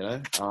Giannis.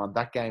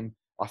 That game,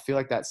 I feel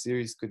like that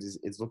series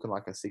is looking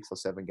like a 6 or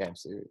 7 game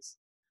series.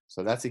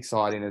 So that's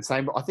exciting. And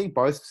same, I think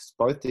both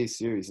these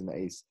series in the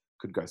East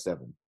could go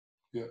 7.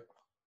 Yeah.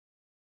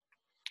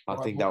 I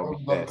think that would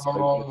be best.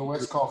 Going on in the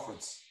West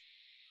Conference.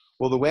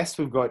 Well, the West,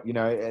 we've got,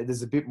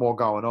 there's a bit more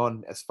going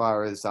on as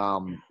far as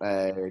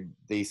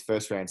these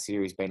first round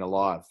series being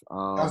alive.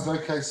 How's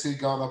OKC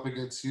going up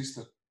against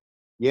Houston?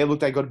 Yeah,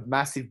 look, they got a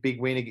massive big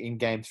win in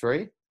Game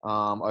 3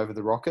 over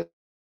the Rockets.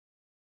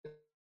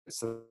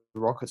 So the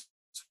Rockets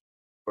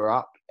were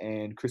up,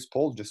 and Chris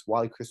Paul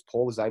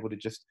was able to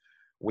just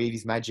weave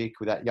his magic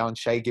with that young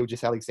Shai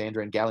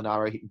Gilgeous-Alexander and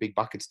Gallinari hitting big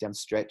buckets down the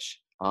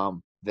stretch.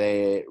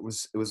 It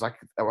was like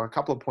they were a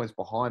couple of points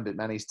behind, but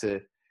managed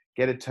to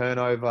get a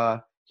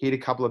turnover, hit a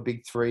couple of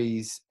big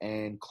threes,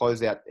 and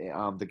close out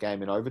the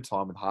game in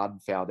overtime with Harden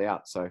fouled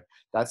out. So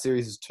that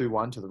series is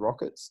 2-1 to the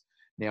Rockets.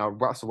 Now,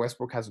 Russell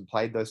Westbrook hasn't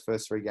played those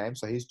first 3 games,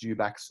 so he's due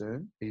back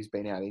soon. He's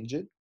been out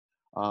injured.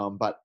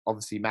 But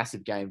obviously,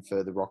 massive game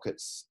for the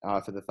Rockets,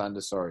 for the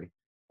Thunder,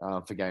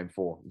 for Game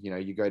 4.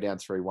 You go down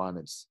 3-1,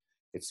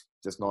 it's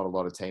just not a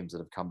lot of teams that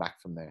have come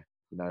back from there.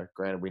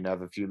 Granted, we know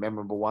of a few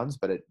memorable ones,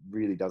 but it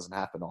really doesn't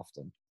happen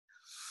often.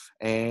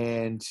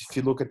 And if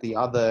you look at the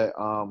other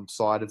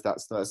side of that,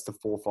 so that's the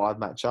 4-5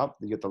 matchup.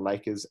 You got the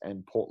Lakers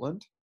and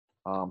Portland.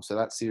 So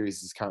that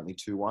series is currently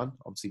 2-1.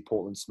 Obviously,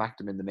 Portland smacked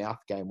them in the mouth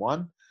Game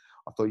 1.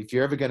 I thought if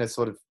you're ever going to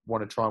sort of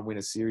want to try and win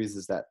a series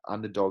as that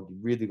underdog, you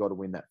really got to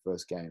win that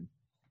first game.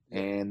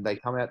 And they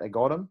come out, they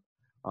got them.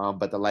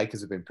 But the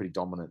Lakers have been pretty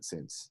dominant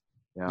since.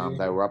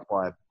 They were up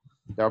by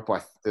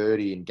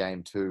 30 in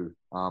Game 2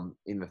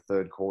 in the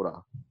third quarter.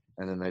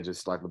 And then they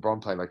just,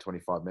 LeBron played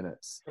 25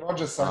 minutes. Can I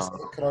just say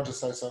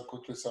something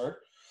quickly, sorry?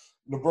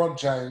 LeBron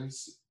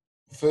James,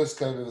 first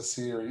game of the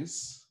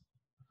series,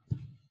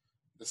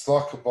 it's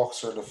like a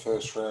boxer in the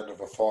first round of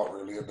a fight,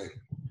 really, isn't he?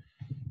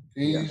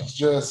 He's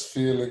just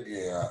feeling,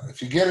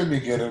 if you get him, you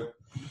get him.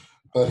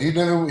 But he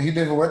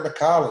never went to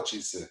college,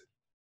 he said.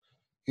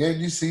 Yeah,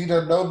 you see, he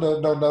doesn't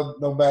know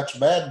no match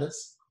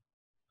madness.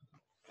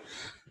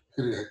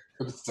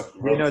 It's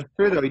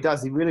true though. He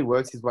does. He really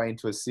works his way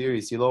into a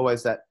series. He'll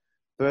always that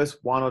first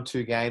 1 or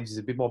 2 games, he's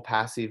a bit more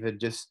passive and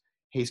just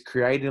he's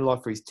creating a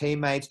lot for his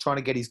teammates, trying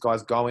to get his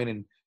guys going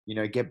and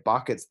get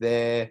buckets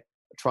there,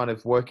 trying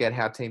to work out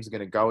how teams are going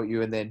to go at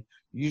you. And then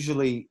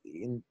usually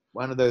in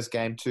one of those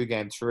Game 2,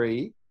 Game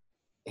 3,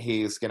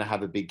 he's going to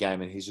have a big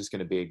game and he's just going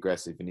to be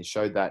aggressive. And he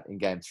showed that in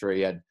Game 3.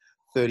 He had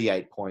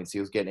 38 points. He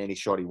was getting any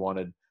shot he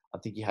wanted. I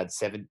think he had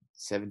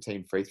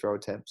 17 free throw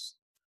attempts.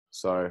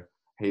 So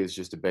he was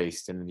just a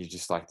beast. And you're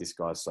just like, this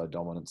guy's so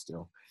dominant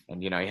still.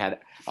 And, he had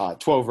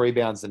 12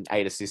 rebounds and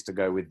 8 assists to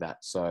go with that.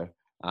 So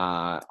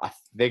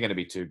they're going to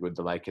be too good,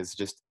 the Lakers.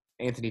 Just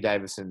Anthony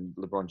Davis and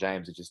LeBron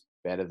James are just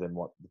better than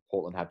what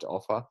Portland have to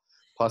offer.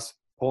 Plus,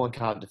 Portland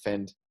can't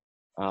defend.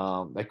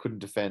 They couldn't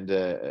defend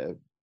a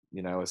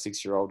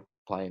 6-year-old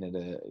playing at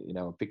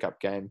a pickup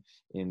game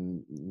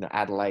in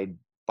Adelaide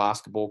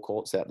basketball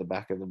courts out the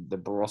back of the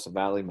Barossa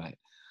Valley, mate.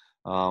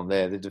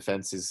 The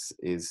defense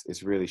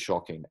is really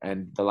shocking,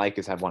 and the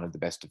Lakers have one of the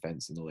best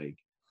defense in the league.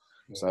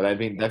 So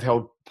they've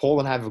held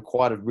Portland have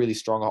quite a really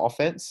strong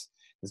offense.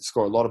 They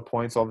score a lot of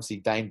points. Obviously,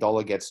 Dame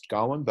Dollar gets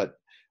going, but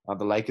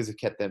the Lakers have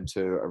kept them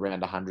to around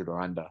 100 or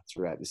under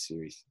throughout this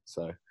series.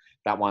 So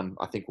that one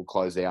I think will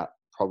close out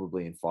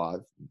probably in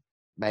 5,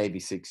 maybe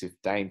 6 if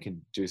Dame can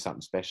do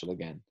something special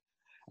again.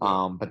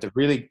 But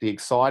the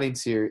exciting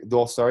series.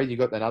 You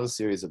got another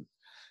series of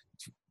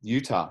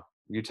Utah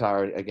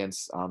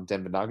against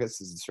Denver Nuggets.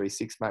 This is a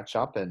 3-6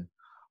 matchup, and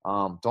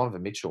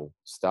Donovan Mitchell,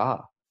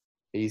 star.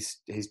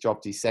 He's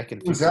dropped his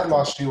second. He was out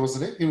last year,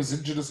 wasn't he? He was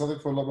injured or something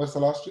for most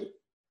of last year.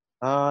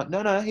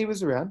 No, he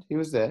was around. He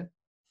was there.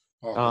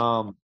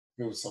 Oh,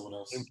 it was someone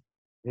else.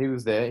 He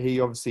was there. He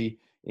obviously,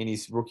 in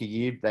his rookie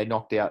year, they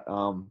knocked out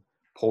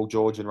Paul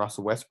George and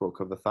Russell Westbrook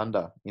of the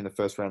Thunder in the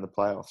first round of the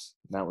playoffs.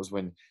 And that was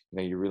when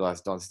you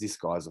realize, this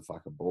guy's a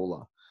fucking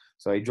baller.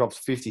 So he drops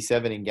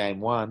 57 in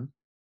game 1,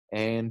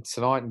 and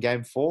tonight in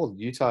game 4,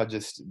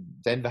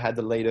 Denver had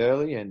the lead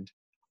early, and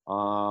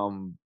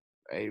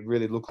it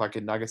really looked like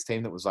a Nuggets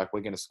team that was like,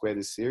 we're going to square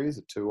this series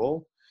at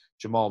 2-2.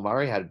 Jamal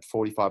Murray had a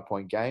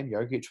 45-point game.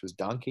 Jokic was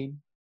dunking.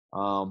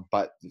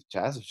 But the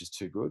Jazz was just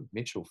too good.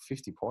 Mitchell,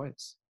 50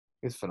 points.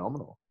 He was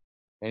phenomenal.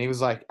 And he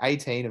was like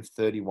 18 of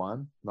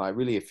 31, like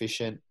really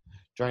efficient,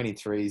 draining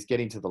threes,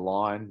 getting to the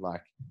line,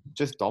 like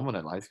just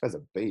dominant. Like this guy's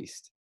a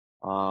beast.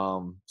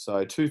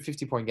 So 2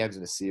 50-point games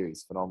in a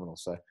series, phenomenal.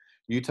 So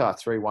Utah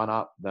 3-1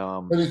 up.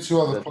 Only 2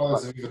 other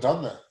players have ever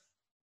done that.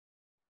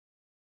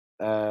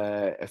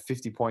 A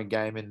 50-point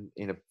game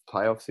in a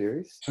playoff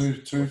series. Two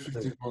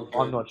 50-point games.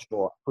 I'm not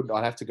sure.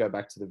 I'd have to go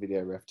back to the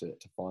video ref to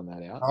find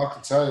that out. I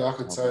can tell you.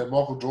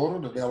 Michael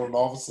Jordan and Allen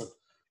Iverson.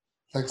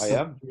 Thanks to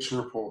the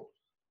picture report.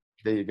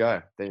 There you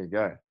go.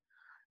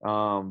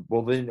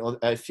 Well, then,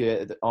 if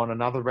you're on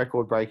another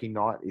record-breaking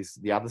night is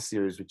the other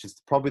series, which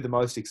is probably the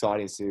most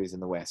exciting series in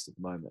the West at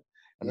the moment,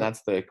 and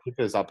that's the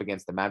Clippers up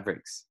against the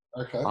Mavericks.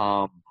 Okay.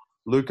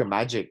 Luka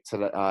Magic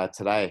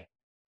today.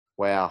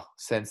 Wow,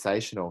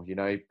 sensational!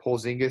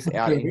 Porzingis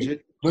out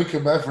injured. Luka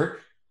Maverick.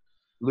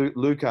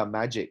 Luka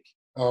Magic.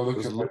 Oh,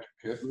 Luka Magic.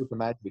 Yeah. Luka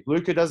Magic.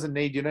 Luka doesn't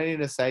need. You don't need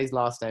to say his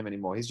last name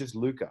anymore. He's just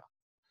Luka.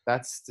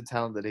 That's the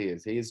talent that he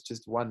is. He is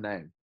just one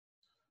name.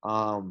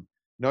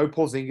 No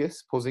Porzingis.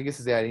 Porzingis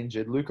is out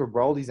injured. Luka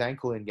rolled his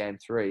ankle in game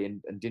 3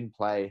 and didn't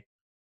play.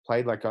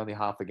 Played like only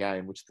half a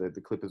game, which the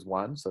Clippers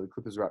won. So the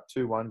Clippers are up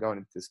 2-1 going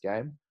into this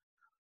game.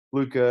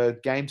 Luka,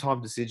 game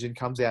time decision,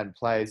 comes out and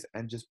plays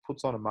and just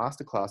puts on a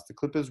masterclass. The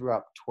Clippers were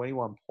up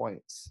 21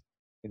 points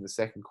in the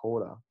second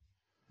quarter.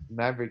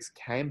 Mavericks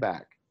came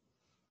back,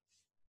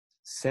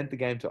 sent the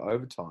game to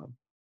overtime,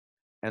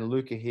 and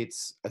Luka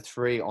hits a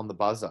 3 on the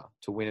buzzer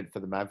to win it for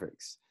the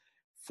Mavericks.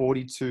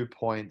 42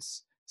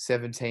 points,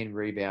 17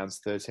 rebounds,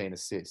 13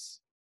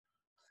 assists.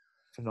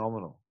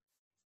 Phenomenal.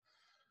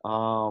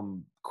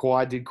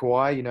 Kawhi did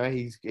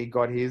Kawhi, he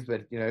got his,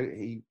 but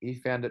he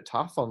found it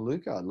tough on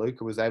Luka.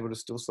 Luka was able to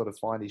still sort of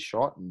find his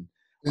shot and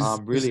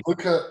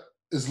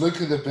is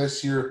Luka the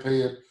best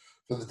European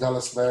for the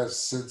Dallas Mavs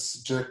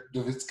since Dirk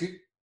Nowitzki?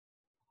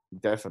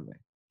 Definitely.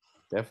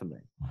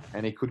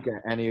 And he could go,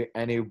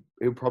 and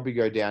he'll probably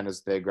go down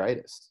as their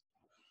greatest.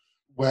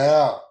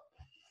 Wow.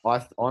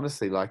 I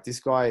honestly, like this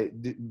guy,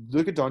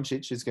 Luka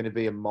Doncic is going to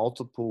be a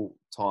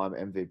multiple-time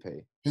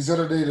MVP. He's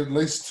going to need at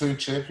least 2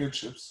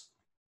 championships.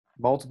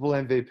 Multiple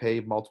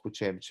MVP, multiple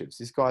championships.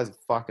 This guy's a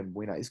fucking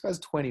winner. This guy's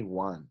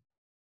 21.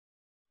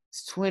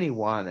 He's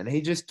 21, and he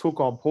just took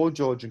on Paul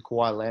George and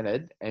Kawhi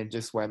Leonard and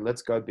just went,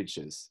 let's go,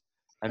 bitches.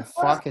 And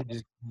fucking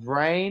just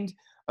rained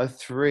a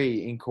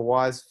 3 in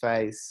Kawhi's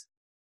face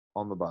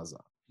on the buzzer.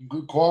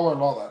 Kawhi won't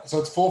like that. So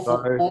it's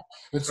 4-4.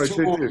 It's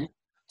 2-2.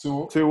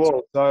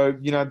 2-2. So,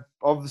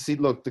 obviously,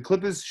 look, the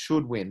Clippers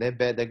should win. They've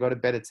got a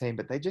better team,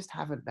 but they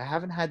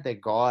haven't had their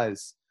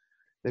guys.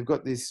 They've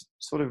got this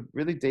sort of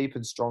really deep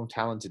and strong,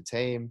 talented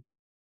team.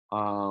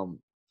 2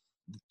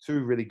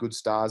 really good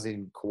stars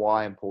in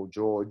Kawhi and Paul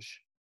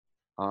George.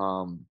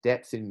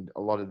 Depth in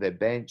a lot of their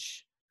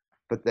bench.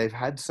 But they've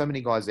had so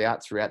many guys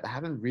out throughout. They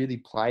haven't really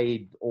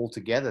played all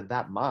together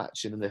that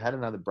much. And then they've had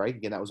another break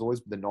again. That was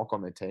always the knock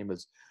on their team,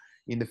 was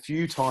in the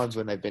few times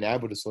when they've been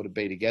able to sort of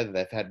be together,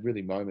 they've had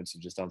really moments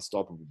of just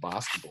unstoppable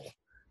basketball.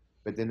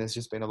 But then there's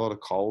just been a lot of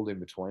cold in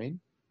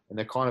between. And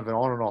they're kind of an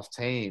on and off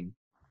team,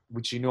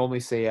 which you normally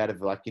see out of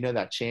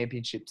that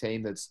championship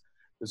team that's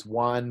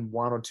won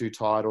 1 or 2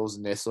 titles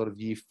and they're sort of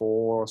year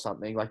 4 or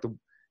something. Like the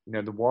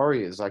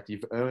Warriors, like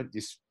you've earned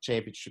this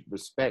championship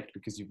respect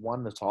because you've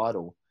won the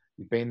title.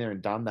 You've been there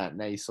and done that.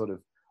 Now you sort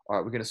of, all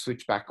right, we're going to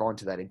switch back on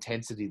to that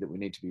intensity that we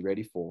need to be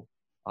ready for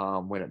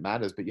when it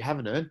matters. But you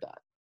haven't earned that.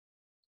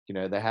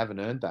 They haven't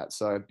earned that.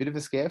 So a bit of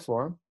a scare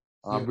for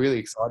them. Really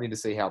exciting to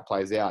see how it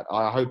plays out.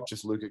 I hope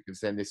just Luka can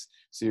send this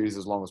series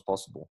as long as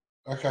possible.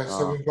 Okay,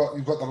 so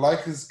you've got the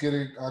Lakers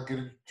getting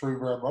through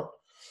round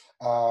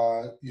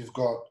 1. You've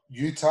got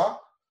Utah.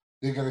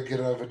 They're going to get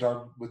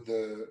overdone with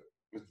the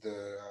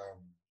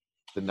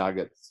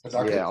Nuggets. The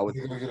Nuggets. Yeah,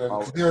 they're going to get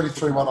over. They're only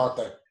 3-1, aren't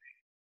they?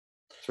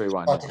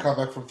 3-1. About to come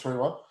back from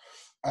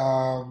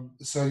 3-1.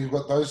 So you've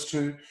got those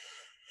 2.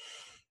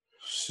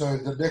 So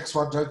the next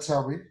one, don't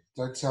tell me,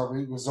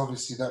 was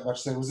obviously that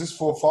much there. Was this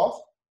 4-5?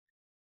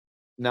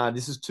 No,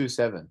 this is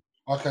 2-7.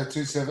 Okay,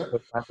 2-7.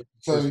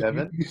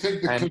 2-7. You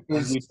think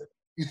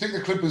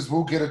the Clippers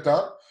will get it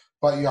done,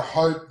 but you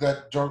hope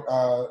that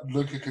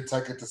Luka can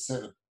take it to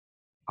 7.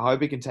 I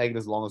hope he can take it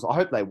as long as I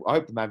hope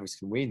the Mavericks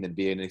can win. That'd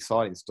be an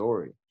exciting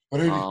story.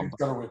 But who do you think's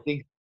going to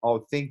win? I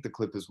think the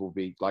Clippers will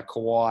be like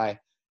Kawhi.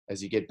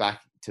 As you get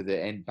back to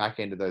the back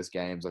end of those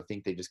games, I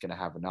think they're just going to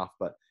have enough.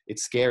 But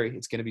it's scary.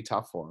 It's going to be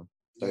tough for them.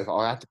 So Yeah. if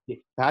I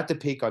had to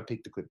pick, I'd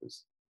pick the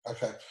Clippers.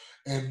 Okay.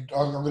 And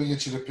I'm going to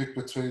get you to pick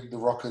between the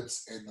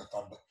Rockets and the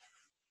Thunder.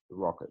 The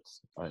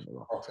Rockets. I think the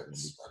Rockets.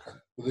 Rockets. Okay.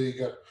 Well, there you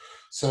go.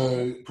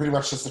 So pretty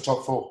much just the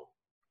top four.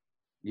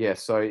 Yeah,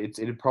 so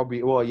it'd probably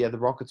the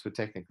Rockets were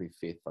technically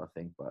fifth, I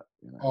think, but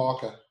Oh,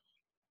 okay.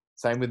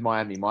 Same with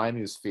Miami.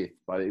 Miami was fifth,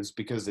 but it was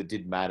because it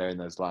did matter in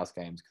those last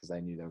games because they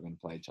knew they were going to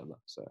play each other.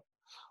 So,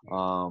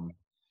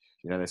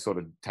 they sort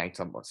of tanked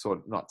some, sort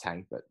of not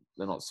tanked, but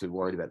they're not too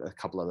worried about a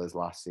couple of those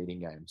last seeding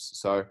games.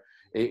 So,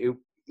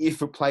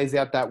 if it plays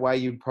out that way,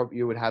 you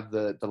would have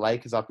the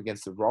Lakers up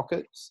against the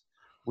Rockets,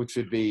 which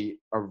would be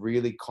a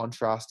really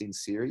contrasting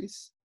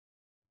series.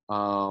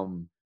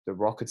 The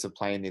Rockets are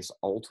playing this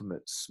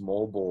ultimate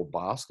small ball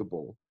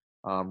basketball.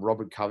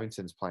 Robert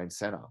Covington's playing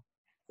center.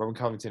 Robert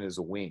Covington is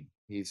a wing.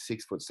 He's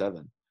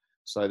 6'7".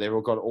 So they've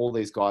all got all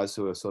these guys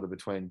who are sort of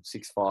between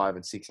 6'5"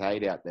 and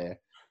 6'8" out there.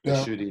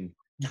 They're shooting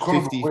You call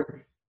 50. him a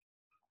wing.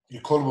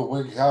 You call him a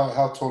wing.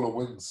 How tall are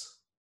wings?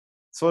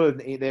 Sort of,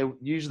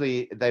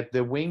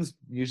 they're wings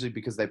usually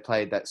because they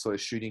played that sort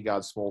of shooting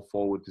guard, small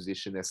forward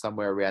position. They're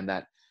somewhere around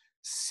that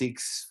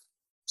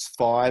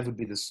 6'5" would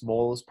be the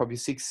smallest, probably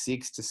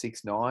 6'6" to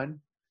 6'9",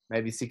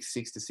 maybe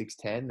 6'6" to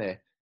 6'10".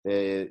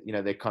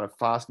 They're kind of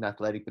fast and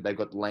athletic, but they've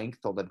got length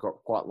or they've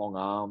got quite long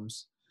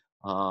arms,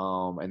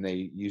 and they're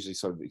usually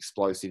sort of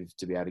explosive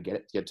to be able to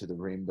get to the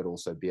rim, but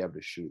also be able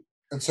to shoot.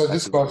 And so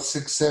this guy's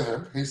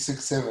 6'7". He's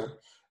 6'7".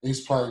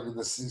 He's playing in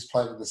the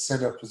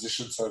center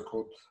position, so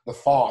called the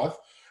 5.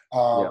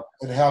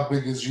 And how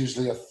big is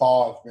usually a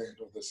 5 man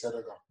of the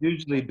center guy?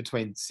 Usually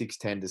between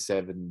 6'10" to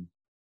 7+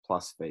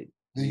 feet.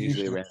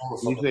 Usually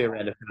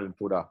around a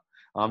 7-footer.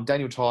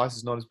 Daniel Tice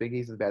is not as big.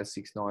 He's about a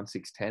 6'9",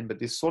 6'10". But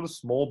this sort of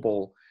small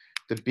ball,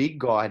 the big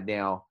guy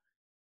now,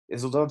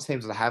 there's a lot of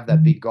teams that have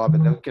that big guy,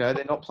 but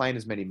they're not playing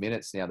as many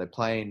minutes now.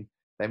 Teams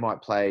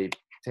might play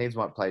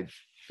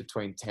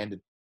between 10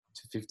 to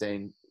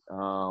 15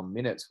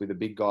 minutes with a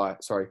big guy.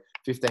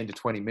 15 to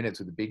 20 minutes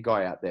with a big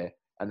guy out there.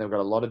 And they've got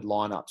a lot of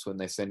lineups when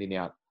they're sending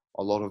out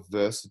a lot of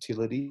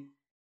versatility.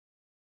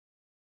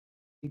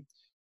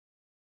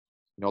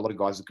 A lot of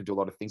guys that can do a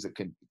lot of things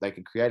they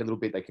can create a little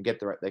bit, they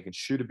can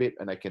shoot a bit,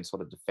 and they can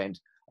sort of defend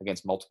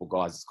against multiple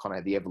guys. It's kind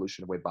of the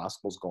evolution of where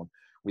basketball's gone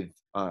with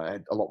a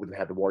lot with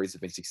how the Warriors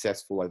have been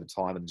successful over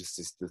time and just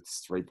this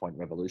 3-point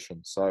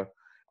revolution. So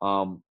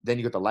then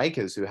you've got the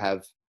Lakers who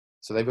have,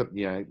 so they've got,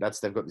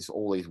 they've got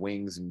all these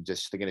wings and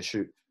they're going to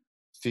shoot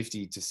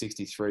 50 to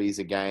 60 threes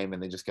a game,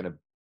 and they're just going to.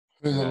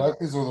 The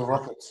Lakers or the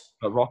Rockets?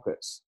 The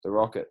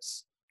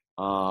Rockets.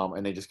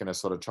 And they're just going to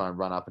sort of try and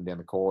run up and down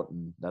the court,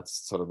 and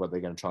that's sort of what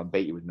they're going to try and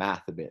beat you with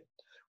math a bit.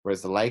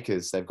 Whereas the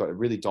Lakers, they've got a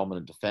really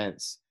dominant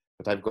defense,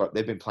 but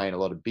they've been playing a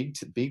lot of big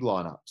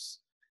lineups.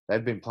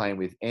 They've been playing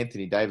with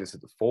Anthony Davis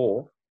at the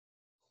 4,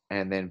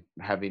 and then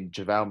having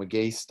JaVale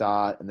McGee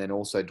start, and then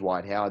also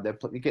Dwight Howard. They're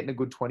getting a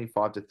good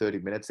 25 to 30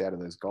 minutes out of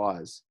those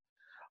guys.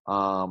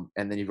 And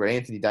then you've got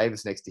Anthony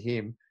Davis next to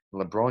him,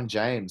 LeBron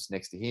James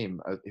next to him,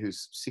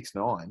 who's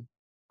 6'9".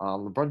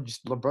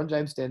 LeBron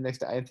James standing next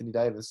to Anthony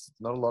Davis.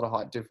 Not a lot of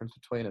height difference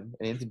between them.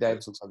 And Anthony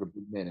Davis looks like a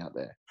big man out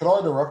there. Can I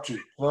interrupt you?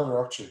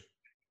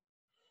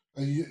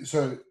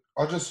 So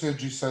I just heard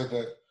you say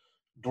that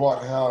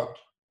Dwight Howard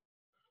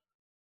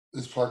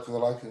is playing for the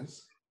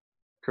Lakers.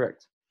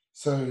 Correct.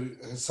 So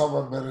has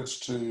someone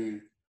managed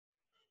to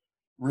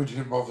rid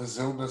him of his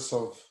illness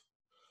of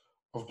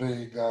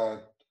being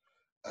a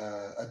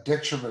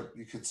detriment,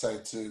 you could say,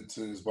 to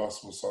his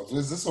basketball side?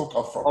 Where's this all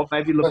come from? Or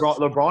maybe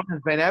LeBron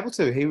has been able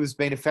to. He was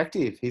being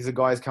effective. He's a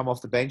guy who's come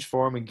off the bench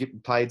for him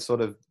and played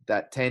sort of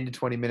that 10 to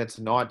 20 minutes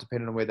a night,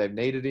 depending on where they've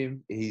needed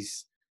him.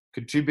 He's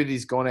contributed.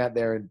 He's gone out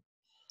there and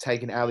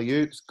taken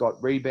alley-oops,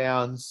 got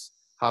rebounds,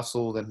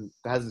 hustled, and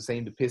hasn't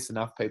seemed to piss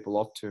enough people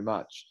off too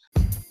much.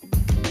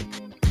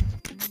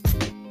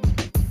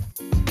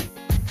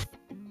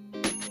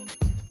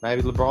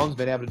 Maybe LeBron's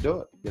been able to do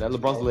it.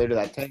 LeBron's the leader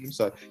of that team,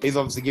 so he's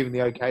obviously given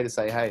the okay to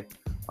say, hey,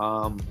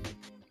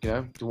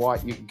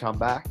 Dwight, you can come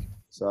back.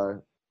 So,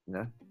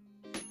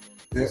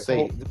 we'll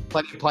see.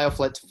 Plenty of playoff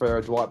left for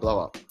a Dwight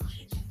blow-up.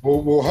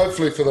 Well,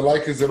 hopefully for the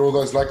Lakers and all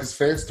those Lakers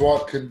fans,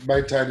 Dwight can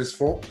maintain his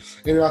form.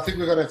 I think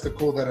we're going to have to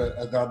call that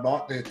a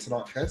night there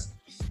tonight, Kaz.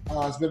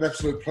 It's been an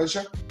absolute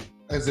pleasure,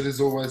 as it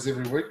is always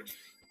every week.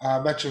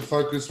 Match and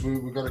focus, we're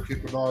going to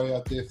keep an eye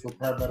out there for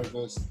Parramatta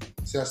versus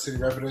South Sydney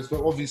Rabbitohs,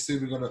 but obviously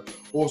we're going to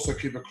also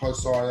keep a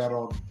close eye out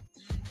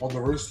on the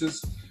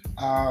Roosters.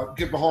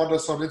 Get behind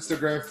us on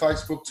Instagram,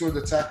 Facebook, 2 in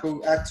the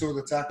Tackle, at 2 in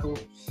the Tackle.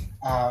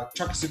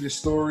 Chuck us in your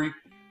story,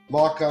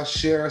 like us,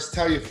 share us,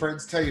 tell your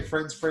friends, tell your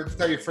friends,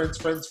 tell your friends.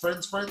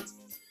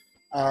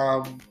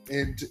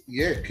 And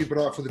yeah, keep an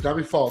eye out for the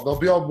dummy file. They'll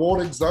be on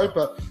mornings though,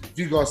 but if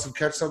you guys can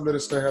catch some, let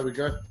us know how we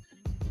go.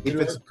 If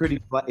it's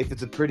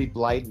a pretty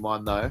blatant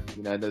one though,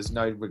 there's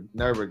no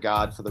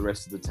regard for the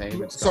rest of the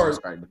team. Sorry,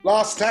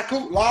 last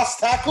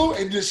tackle,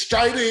 and you're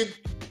straight in.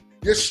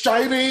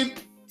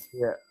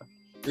 Yeah.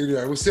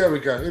 Anyway, we'll see how we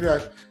go.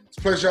 It's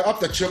a pleasure. Up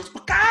the Chooks.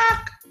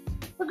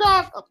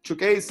 Up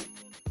Chookies.